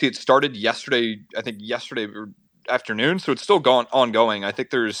obviously it started yesterday afternoon. So it's still ongoing. I think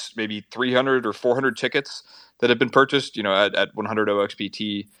there's maybe 300 or 400 tickets that have been purchased, you know, at 100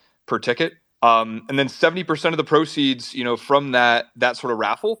 OXBT per ticket. And then 70% of the proceeds, you know, from that sort of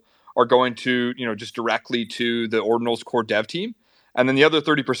raffle are going to, you know, just directly to the Ordinals core dev team. And then the other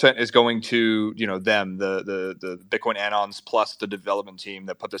 30% is going to, you know, them, the Bitcoin Anons plus the development team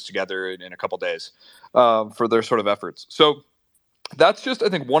that put this together in a couple days for their sort of efforts. So that's just, I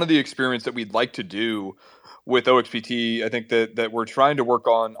think, one of the experiments that we'd like to do with OXBT. I think that we're trying to work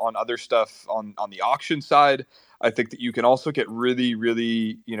on other stuff on the auction side. I think that you can also get really,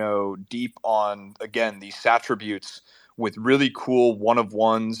 really, you know, deep on, again, these attributes with really cool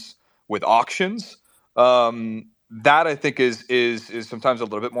one-of-ones with auctions. That I think is sometimes a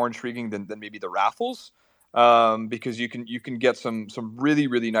little bit more intriguing than maybe the raffles, because you can get some really,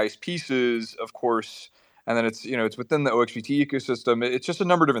 really nice pieces, of course. And then it's, you know, it's within the OXBT ecosystem. It's just a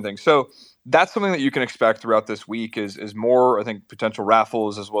number of different things. So that's something that you can expect throughout this week is more, I think, potential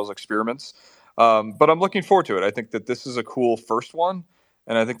raffles as well as experiments. But I'm looking forward to it. I think that this is a cool first one,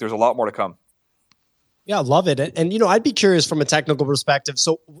 and I think there's a lot more to come. Yeah, I love it. And, you know, I'd be curious from a technical perspective.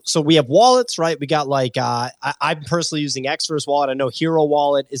 So we have wallets, right? We got like, I'm personally using Xverse wallet. I know Hero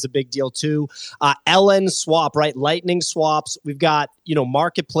wallet is a big deal too. LN swap, right? Lightning swaps. We've got, you know,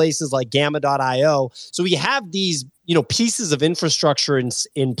 marketplaces like gamma.io. So we have these, you know, pieces of infrastructure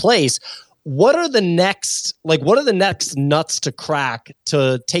in place. What are the next nuts to crack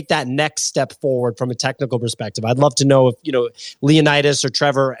to take that next step forward from a technical perspective? I'd love to know if, you know, Leonidas or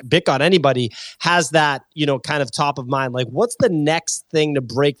Trevor, BitGod, anybody has that, you know, kind of top of mind. Like, what's the next thing to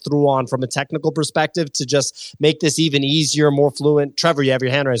break through on from a technical perspective to just make this even easier, more fluent? Trevor, you have your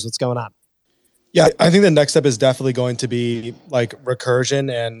hand raised. What's going on? Yeah, I think the next step is definitely going to be like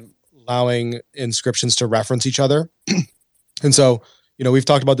recursion and allowing inscriptions to reference each other. And so, you know, we've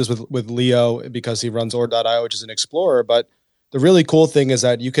talked about this with Leo because he runs Ord.io, which is an explorer. But the really cool thing is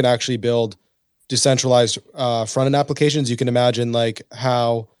that you can actually build decentralized front-end applications. You can imagine like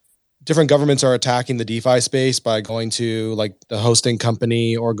how different governments are attacking the DeFi space by going to like the hosting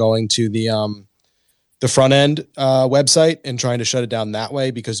company or going to the front-end website and trying to shut it down that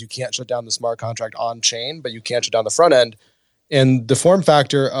way, because you can't shut down the smart contract on chain, but you can't shut down the front end. And the form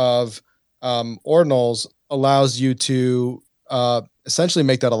factor of Ordinals allows you to essentially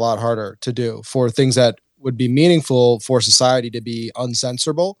make that a lot harder to do for things that would be meaningful for society to be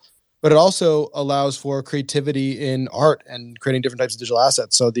uncensorable, but it also allows for creativity in art and creating different types of digital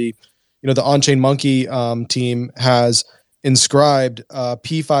assets. So the On-Chain Monkey team has inscribed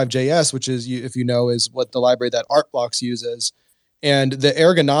P5JS, which is, if you know, is what the library that Artblocks uses. And the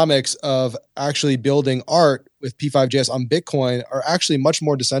ergonomics of actually building art with P5JS on Bitcoin are actually much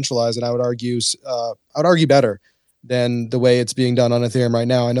more decentralized, and I would argue better than the way it's being done on Ethereum right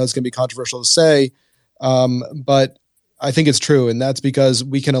now. I know it's going to be controversial to say, but I think it's true. And that's because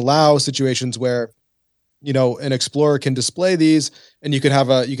we can allow situations where, you know, an explorer can display these, and you can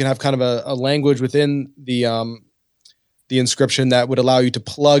have kind of a language within the inscription that would allow you to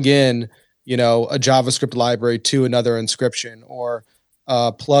plug in, you know, a JavaScript library to another inscription, or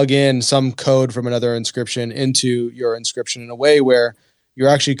plug in some code from another inscription into your inscription in a way where you're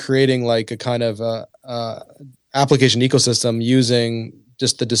actually creating like a kind of application ecosystem using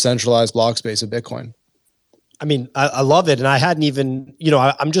just the decentralized block space of Bitcoin. I mean, I love it. And I hadn't even, you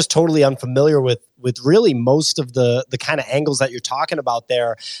know, I'm just totally unfamiliar with really most of the kind of angles that you're talking about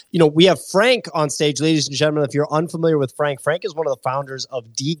there. You know, we have Frank on stage, ladies and gentlemen. If you're unfamiliar with Frank is one of the founders of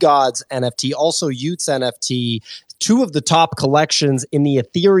DeGods NFT, also Utes NFT, two of the top collections in the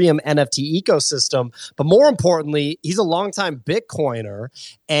Ethereum NFT ecosystem. But more importantly, he's a longtime Bitcoiner.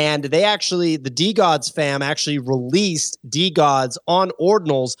 And they actually, the DeGods fam actually released DeGods on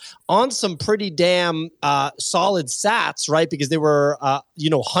Ordinals on some pretty damn solid sats, right? Because they were,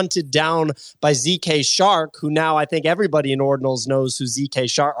 hunted down by ZK Shark, who now I think everybody in Ordinals knows who ZK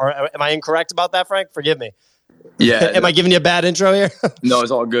Shark. Or am I incorrect about that, Frank? Forgive me. Yeah. Am I giving you a bad intro here? No,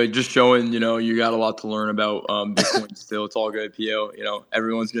 it's all good. Just showing, you got a lot to learn about Bitcoin still. It's all good, PO.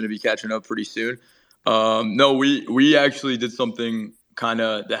 Everyone's going to be catching up pretty soon. No, we actually did something kind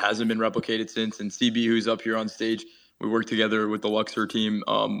of that hasn't been replicated since. And CB, who's up here on stage, we worked together with the Luxor team.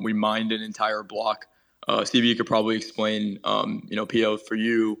 We mined an entire block. CB could probably explain, PO for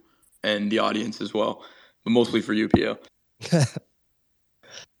you and the audience as well, but mostly for you, PO.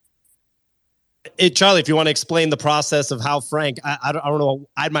 Charlie, if you want to explain the process of how Frank, I don't know,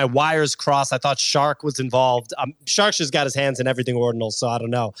 I had my wires crossed. I thought Shark was involved. Shark's just got his hands in everything ordinal, so I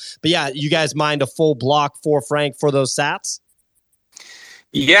don't know. But yeah, you guys mined a full block for Frank for those sats?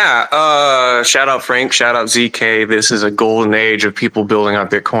 Yeah, shout out Frank, shout out ZK. This is a golden age of people building on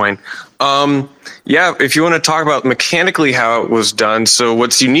Bitcoin. If you want to talk about mechanically how it was done, so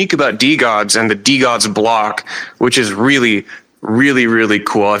what's unique about DeGods and the DeGods block, which is really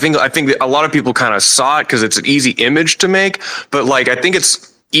cool. I think that a lot of people kind of saw it because it's an easy image to make, but I think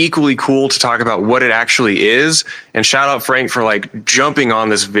it's equally cool to talk about what it actually is. And shout out Frank for jumping on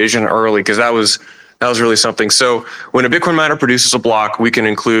this vision early, because that was really something. So when a Bitcoin miner produces a block, we can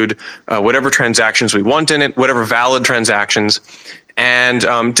include whatever transactions we want in it, whatever valid transactions. And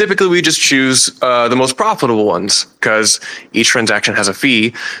typically we just choose the most profitable ones because each transaction has a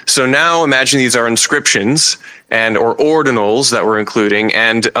fee. So now imagine these are inscriptions or ordinals that we're including.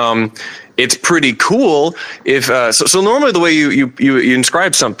 And it's pretty cool if so normally the way you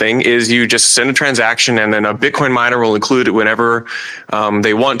inscribe something is you just send a transaction and then a Bitcoin miner will include it whenever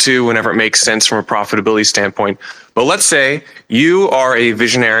they want to, whenever it makes sense from a profitability standpoint. But let's say you are a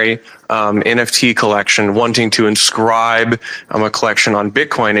visionary NFT collection wanting to inscribe a collection on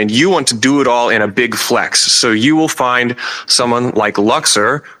Bitcoin, and you want to do it all in a big flex. So you will find someone like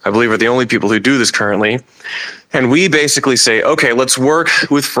Luxor, I believe are the only people who do this currently. And we basically say, okay, let's work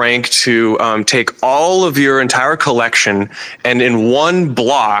with Frank to take all of your entire collection and in one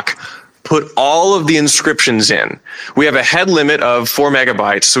block, put all of the inscriptions in. We have a head limit of 4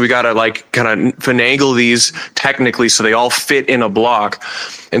 megabytes. So we got to kind of finagle these technically so they all fit in a block.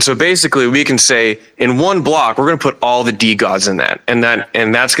 And so basically we can say in one block, we're going to put all the DeGods in that. And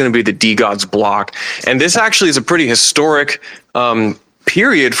that's going to be the DeGods block. And this actually is a pretty historic,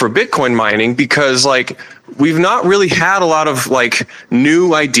 period for Bitcoin mining because we've not really had a lot of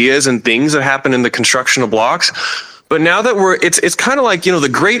new ideas and things that happen in the construction of blocks. But now that it's kind of the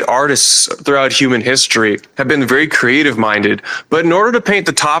great artists throughout human history have been very creative minded. But in order to paint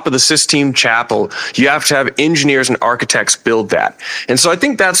the top of the Sistine Chapel, you have to have engineers and architects build that. And so I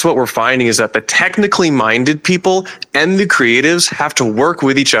think that's what we're finding is that the technically minded people and the creatives have to work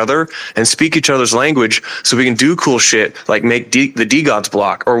with each other and speak each other's language so we can do cool shit like make the DeGods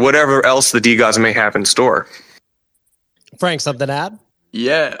block or whatever else the DeGods may have in store. Frank, something to add?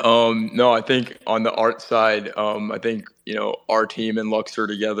 Yeah, no, I think on the art side, I think, our team and Luxor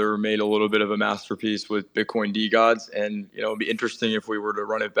together made a little bit of a masterpiece with Bitcoin DeGods. And, it'd be interesting if we were to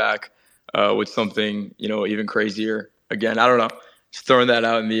run it back with something, even crazier. Again, I don't know, just throwing that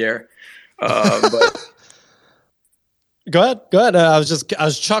out in the air. But Go ahead. I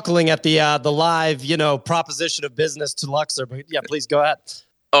was chuckling at the live, proposition of business to Luxor, but yeah, please go ahead.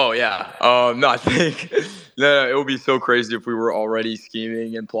 Oh yeah. No, I think it would be so crazy if we were already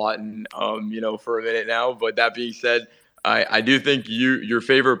scheming and plotting, for a minute now. But that being said, I do think your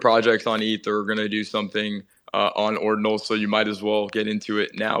favorite projects on ETH are going to do something on Ordinal, so you might as well get into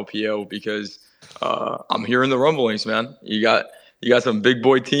it now, PO, because I'm hearing the rumblings, man. You got some big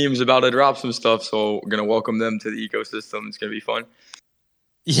boy teams about to drop some stuff, so we're going to welcome them to the ecosystem. It's going to be fun.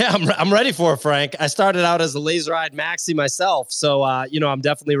 Yeah, I'm ready for it, Frank. I started out as a laser-eyed maxi myself, so I'm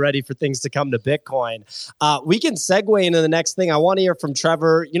definitely ready for things to come to Bitcoin. We can segue into the next thing. I want to hear from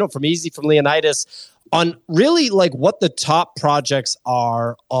Trevor, from Easy, from Leonidas, on really what the top projects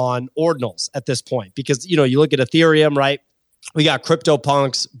are on Ordinals at this point, because you look at Ethereum, right? We got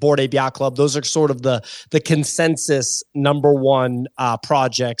CryptoPunks, Bored Ape Yacht Club. Those are sort of the consensus number one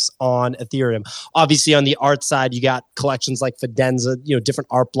projects on Ethereum. Obviously, on the art side, you got collections like Fidenza, different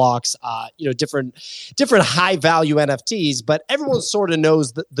art blocks, different high value NFTs. But everyone sort of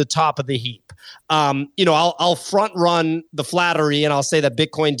knows the top of the heap. I'll front run the flattery, and I'll say that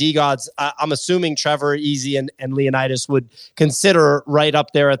Bitcoin DeGods, I'm assuming Trevor, Easy, and Leonidas would consider right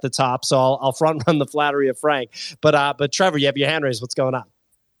up there at the top. So I'll front run the flattery of Frank. But Trevor, you have your hand raised. What's going on?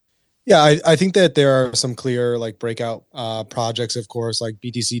 Yeah, I think that there are some clear breakout projects, of course, like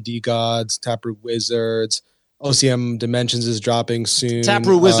BTC DeGods, Taproot Wizards, OCM Dimensions is dropping soon.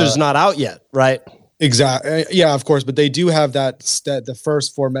 Taproot Wizards not out yet, right? Exactly. Yeah, of course. But they do have the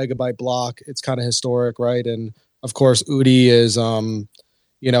first 4 megabyte block. It's kind of historic, right? And of course, Udi is,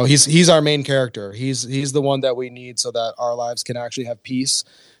 he's our main character. He's the one that we need so that our lives can actually have peace.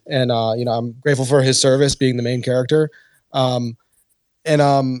 And, I'm grateful for his service being the main character. I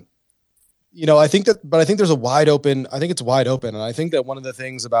think there's a wide open, I think it's wide open. And I think that one of the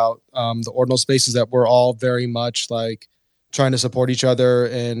things about the ordinal space is that we're all very much trying to support each other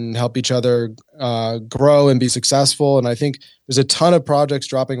and help each other grow and be successful. And I think there's a ton of projects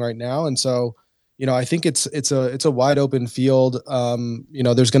dropping right now. And so, I think it's a wide open field.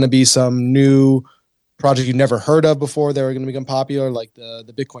 There's going to be some new project you've never heard of before that are going to become popular, like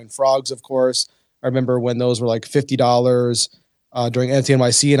the Bitcoin frogs, of course. I remember when those were like $50 during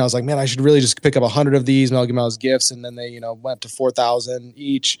NTNYC, and I was like, man, I should really just pick up 100 of these and I'll give them out as gifts. And then they, went to 4,000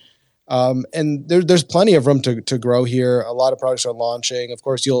 each. And there's plenty of room to grow here. A lot of projects are launching. Of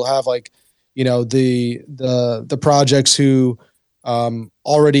course, you'll have the projects who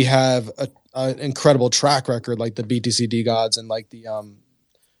already have an incredible track record, like the BTC DeGods and like the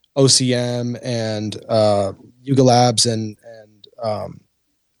OCM and Yuga Labs and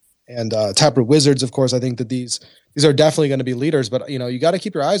Taproot Wizards. Of course, I think that these are definitely going to be leaders. But you got to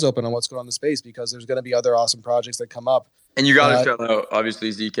keep your eyes open on what's going on in the space, because there's going to be other awesome projects that come up. And you got to shout out, obviously,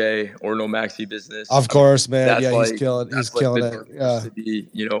 ZK or No Maxi Business. Of course, man. Yeah, he's killing it. Yeah. To be,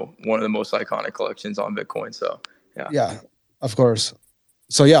 one of the most iconic collections on Bitcoin. So, yeah. Yeah, of course.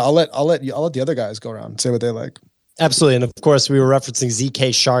 So yeah, I'll let the other guys go around and say what they like. Absolutely. And of course, we were referencing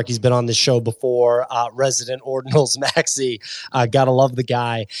ZK Shark. He's been on this show before. Resident Ordinals Maxi. Gotta love the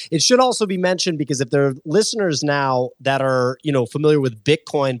guy. It should also be mentioned, because if there are listeners now that are, familiar with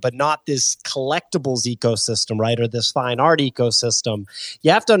Bitcoin, but not this collectibles ecosystem, right? Or this fine art ecosystem, you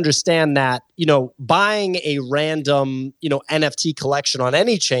have to understand that, buying a random, NFT collection on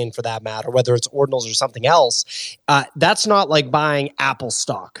any chain for that matter, whether it's Ordinals or something else, that's not like buying Apple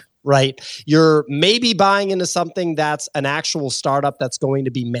stock. Right. You're maybe buying into something that's an actual startup that's going to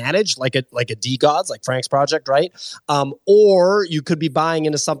be managed like a DeGods, like Frank's project. Right. Or you could be buying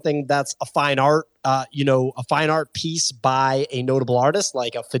into something that's a fine art, a fine art piece by a notable artist,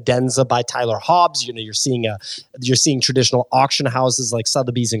 like a Fidenza by Tyler Hobbs. You're seeing traditional auction houses like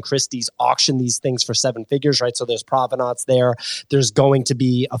Sotheby's and Christie's auction these things for 7 figures. Right. So there's provenance there. There's going to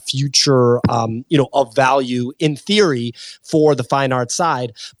be a future, of value in theory for the fine art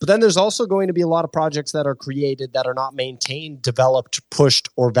side. But then there's also going to be a lot of projects that are created that are not maintained, developed, pushed,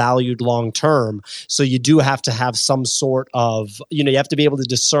 or valued long term. So you do have to have some sort of, you have to be able to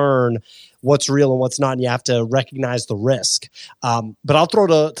discern what's real and what's not, and you have to recognize the risk. But I'll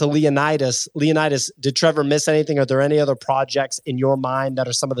throw to Leonidas. Leonidas, did Trevor miss anything? Are there any other projects in your mind that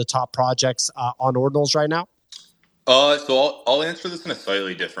are some of the top projects on Ordinals right now? So I'll answer this in a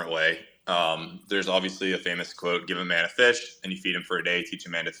slightly different way. There's obviously a famous quote: give a man a fish and you feed him for a day, teach a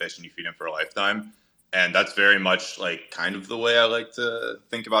man to fish and you feed him for a lifetime. And that's very much kind of the way I like to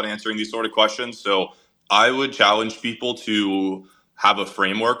think about answering these sort of questions. So I would challenge people to have a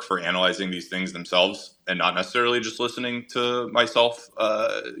framework for analyzing these things themselves, and not necessarily just listening to myself,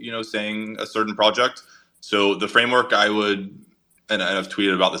 saying a certain project. So the framework I would, and I've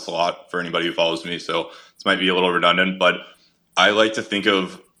tweeted about this a lot for anybody who follows me, so this might be a little redundant, but I like to think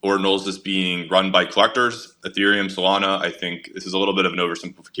of Ordinals as being run by collectors. Ethereum, Solana, I think this is a little bit of an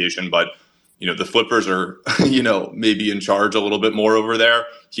oversimplification, but the flippers are, maybe in charge a little bit more over there.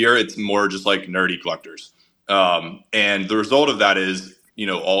 Here, it's more just like nerdy collectors. And the result of that is,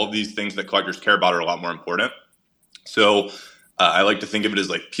 all of these things that collectors care about are a lot more important. So I like to think of it as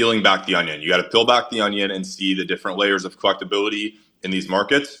like peeling back the onion. You got to peel back the onion and see the different layers of collectability in these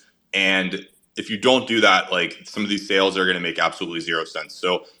markets. And if you don't do that, some of these sales are going to make absolutely zero sense.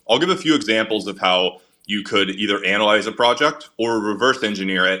 So I'll give a few examples of how you could either analyze a project or reverse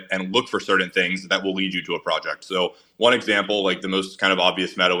engineer it and look for certain things that will lead you to a project. So one example, the most kind of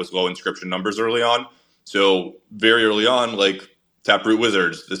obvious meta, was low inscription numbers early on. So very early on, Taproot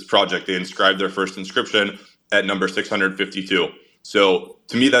Wizards, this project, they inscribed their first inscription at number 652. So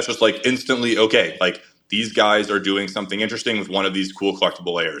to me, that's just like instantly, okay, like these guys are doing something interesting with one of these cool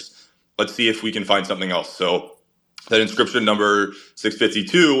collectible layers. Let's see if we can find something else. So that inscription number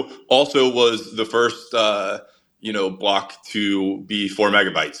 652 also was the first, block to be 4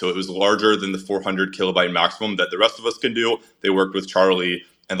 megabytes. So it was larger than the 400 kilobyte maximum that the rest of us can do. They worked with Charlie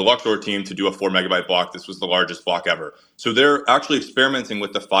and the Luxor team to do a 4 megabyte block. This was the largest block ever. So they're actually experimenting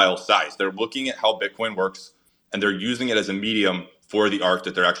with the file size. They're looking at how Bitcoin works, and they're using it as a medium for the art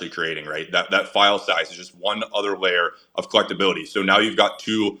that they're actually creating, right? That file size is just one other layer of collectability. So now you've got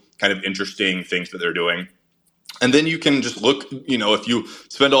two kind of interesting things that they're doing. And then you can just look, if you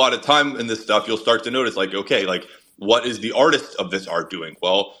spend a lot of time in this stuff, you'll start to notice like, okay, like what is the artist of this art doing?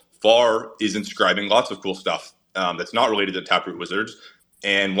 Well, Far is inscribing lots of cool stuff that's not related to Taproot Wizards.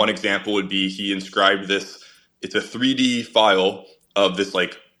 And one example would be he inscribed this, it's a 3D file of this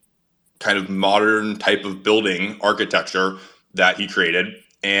like kind of modern type of building architecture that he created.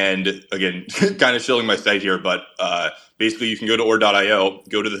 And again, kind of showing my site here, but basically you can go to ord.io,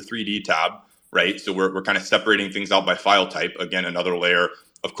 go to the 3D tab, right? So we're kind of separating things out by file type. Again, another layer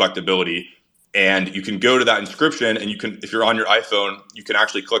of collectability. And you can go to that inscription and you can, if you're on your iPhone, you can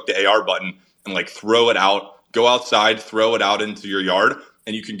actually click the AR button and like throw it out, go outside, throw it out into your yard,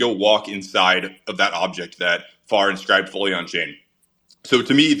 and you can go walk inside of that object that Far inscribed fully on chain. So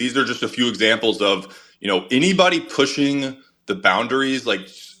to me, these are just a few examples of, anybody pushing the boundaries, like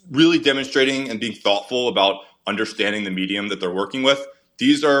really demonstrating and being thoughtful about understanding the medium that they're working with.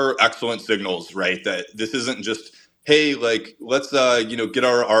 These are excellent signals, right? That this isn't just, hey, like, let's, get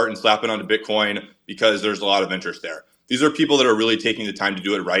our art and slap it onto Bitcoin because there's a lot of interest there. These are people that are really taking the time to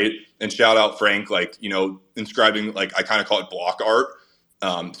do it right. And shout out Frank, like, inscribing, like, I kind of call it block art.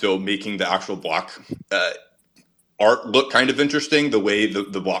 So making the actual block art look kind of interesting, the way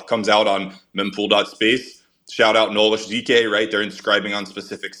the block comes out on mempool.space. Shout out Nolish ZK, right? They're inscribing on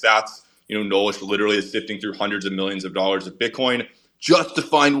specific sats. Nolish literally is sifting through hundreds of millions of dollars of Bitcoin just to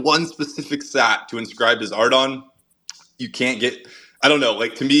find one specific sat to inscribe his art on. You can't get, I don't know,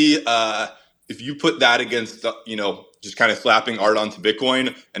 like to me, if you put that against, just kind of slapping art onto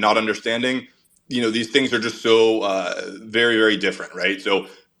Bitcoin and not understanding, these things are just so very, very different, right? So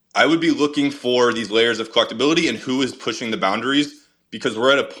I would be looking for these layers of collectability and who is pushing the boundaries, because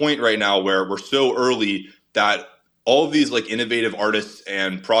we're at a point right now where we're so early that all of these like innovative artists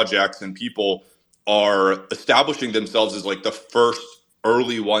and projects and people are establishing themselves as like the first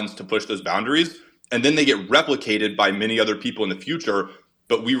early ones to push those boundaries. And then they get replicated by many other people in the future.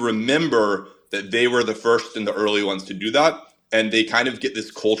 But we remember that they were the first and the early ones to do that. And they kind of get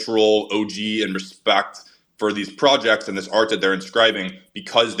this cultural OG and respect for these projects and this art that they're inscribing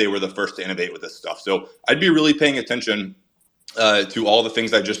because they were the first to innovate with this stuff. So I'd be really paying attention to all the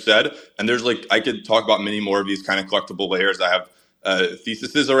things I just said. And there's like, I could talk about many more of these kind of collectible layers I have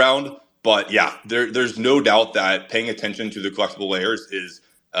theses around. But yeah, there's no doubt that paying attention to the collectible layers is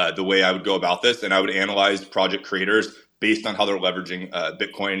the way I would go about this. And I would analyze project creators based on how they're leveraging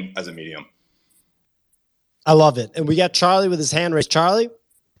Bitcoin as a medium. I love it. And we got Charlie with his hand raised. Charlie?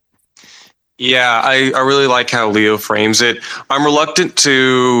 Yeah, I really like how Leo frames it. I'm reluctant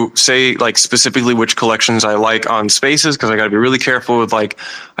to say like specifically which collections I like on Spaces because I got to be really careful with like,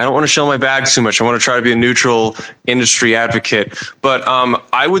 I don't want to show my bag too much. I want to try to be a neutral industry advocate. But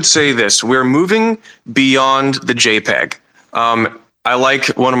I would say this, we're moving beyond the JPEG. I like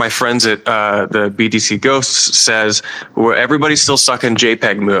one of my friends at the BTC Ghosts says where everybody's still stuck in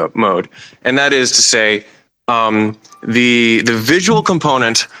JPEG mode. And that is to say the visual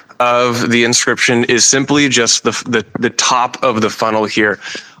component of the inscription is simply just the top of the funnel here.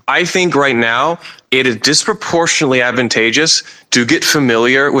 I think right now it is disproportionately advantageous to get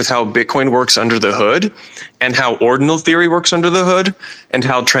familiar with how Bitcoin works under the hood and how ordinal theory works under the hood and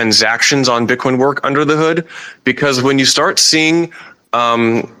how transactions on Bitcoin work under the hood. Because when you start seeing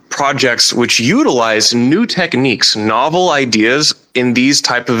projects which utilize new techniques, novel ideas in these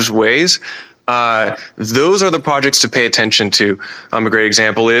type of ways, those are the projects to pay attention to. A great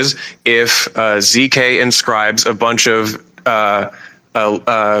example is if ZK inscribes a bunch of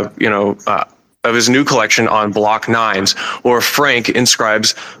of his new collection on block 9s, or Frank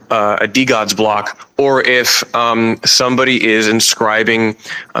inscribes a DGods block, or if somebody is inscribing,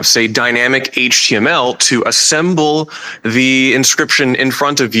 say, dynamic HTML to assemble the inscription in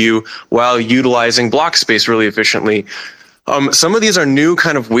front of you while utilizing block space really efficiently. Some of these are new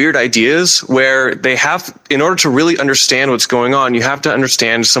kind of weird ideas where they have, in order to really understand what's going on, you have to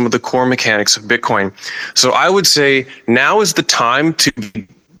understand some of the core mechanics of Bitcoin. So I would say now is the time to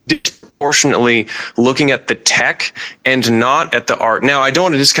disproportionately looking at the tech and not at the art. Now, I don't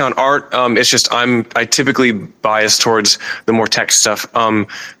want to discount art. It's just I typically bias towards the more tech stuff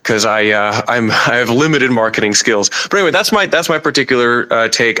because I have limited marketing skills. But anyway, that's my particular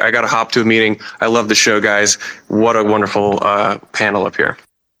take. I got to hop to a meeting. I love the show, guys. What a wonderful panel up here.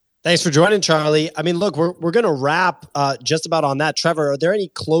 Thanks for joining, Charlie. I mean, look, we're going to wrap just about on that. Trevor, are there any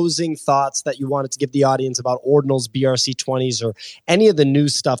closing thoughts that you wanted to give the audience about Ordinals, BRC20s, or any of the new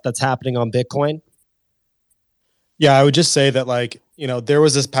stuff that's happening on Bitcoin? Yeah, I would just say that, like, there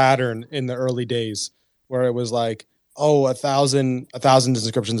was this pattern in the early days where it was like, oh, 1,000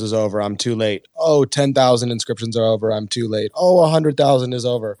 inscriptions is over, I'm too late. Oh, 10,000 inscriptions are over, I'm too late. Oh, 100,000 is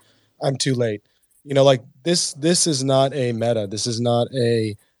over, I'm too late. Like this is not a meta. This is not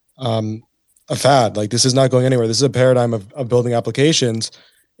a fad. Like, this is not going anywhere. This is a paradigm of building applications.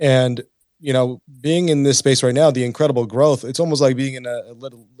 And, being in this space right now, the incredible growth, it's almost like being in a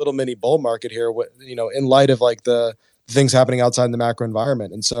little mini bull market here, in light of like the things happening outside in the macro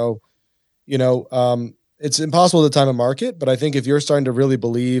environment. And so, it's impossible to time a market, but I think if you're starting to really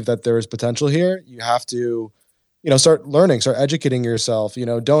believe that there is potential here, you have to, start learning, start educating yourself.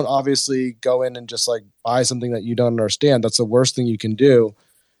 Don't obviously go in and just like buy something that you don't understand. That's the worst thing you can do.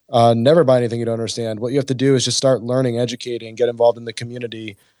 Never buy anything you don't understand. What you have to do is just start learning, educating, get involved in the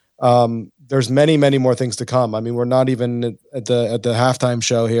community. There's many, many more things to come. I mean, we're not even at the halftime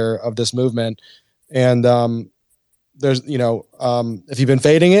show here of this movement. And there's, if you've been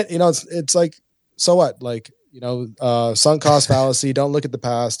fading it, it's like, so what? Like, sunk cost fallacy. Don't look at the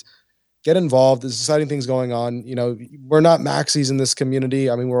past. Get involved. There's exciting things going on. We're not maxis in this community.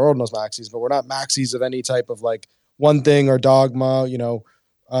 I mean, we're Ordinals maxis, but we're not maxis of any type of like one thing or dogma.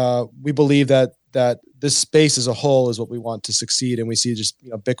 We believe that this space as a whole is what we want to succeed, and we see just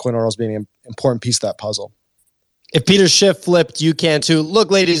Bitcoin Ordinals being an important piece of that puzzle. If Peter Schiff flipped, you can too.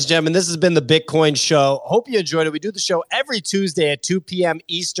 Look, ladies and gentlemen, this has been the Bitcoin Show. Hope you enjoyed it. We do the show every Tuesday at 2 p.m.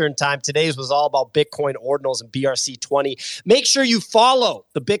 Eastern time. Today's was all about Bitcoin Ordinals and BRC20. Make sure you follow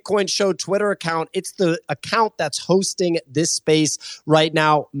the Bitcoin Show Twitter account. It's the account that's hosting this space right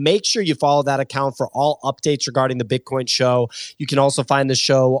now. Make sure you follow that account for all updates regarding the Bitcoin Show. You can also find the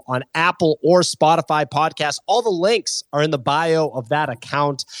show on Apple or Spotify podcasts. All the links are in the bio of that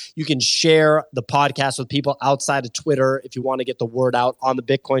account. You can share the podcast with people outside of Twitter if you want to get the word out on the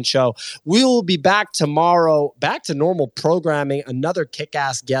Bitcoin Show. We will be back tomorrow, back to normal programming. Another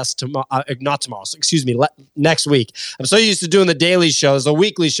kick-ass guest next week. I'm so used to doing the daily shows, the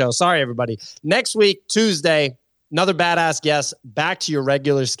weekly show. Sorry, everybody. Next week, Tuesday, another badass guest, back to your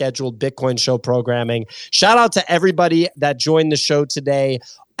regular scheduled Bitcoin Show programming. Shout out to everybody that joined the show today.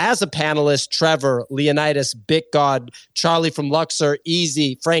 As a panelist, Trevor, Leonidas, BitGod, Charlie from Luxor,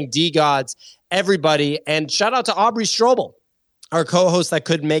 Easy, Frank D. Gods, everybody. And shout out to Aubrey Strobel, our co-host that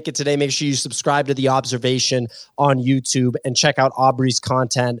couldn't make it today. Make sure you subscribe to The Observation on YouTube and check out Aubrey's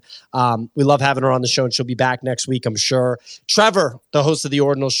content. We love having her on the show, and she'll be back next week, I'm sure. Trevor, the host of The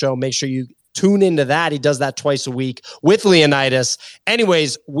Ordinal Show, make sure you tune into that. He does that twice a week with Leonidas.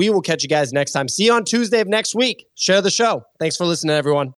 Anyways, we will catch you guys next time. See you on Tuesday of next week. Share the show. Thanks for listening, everyone.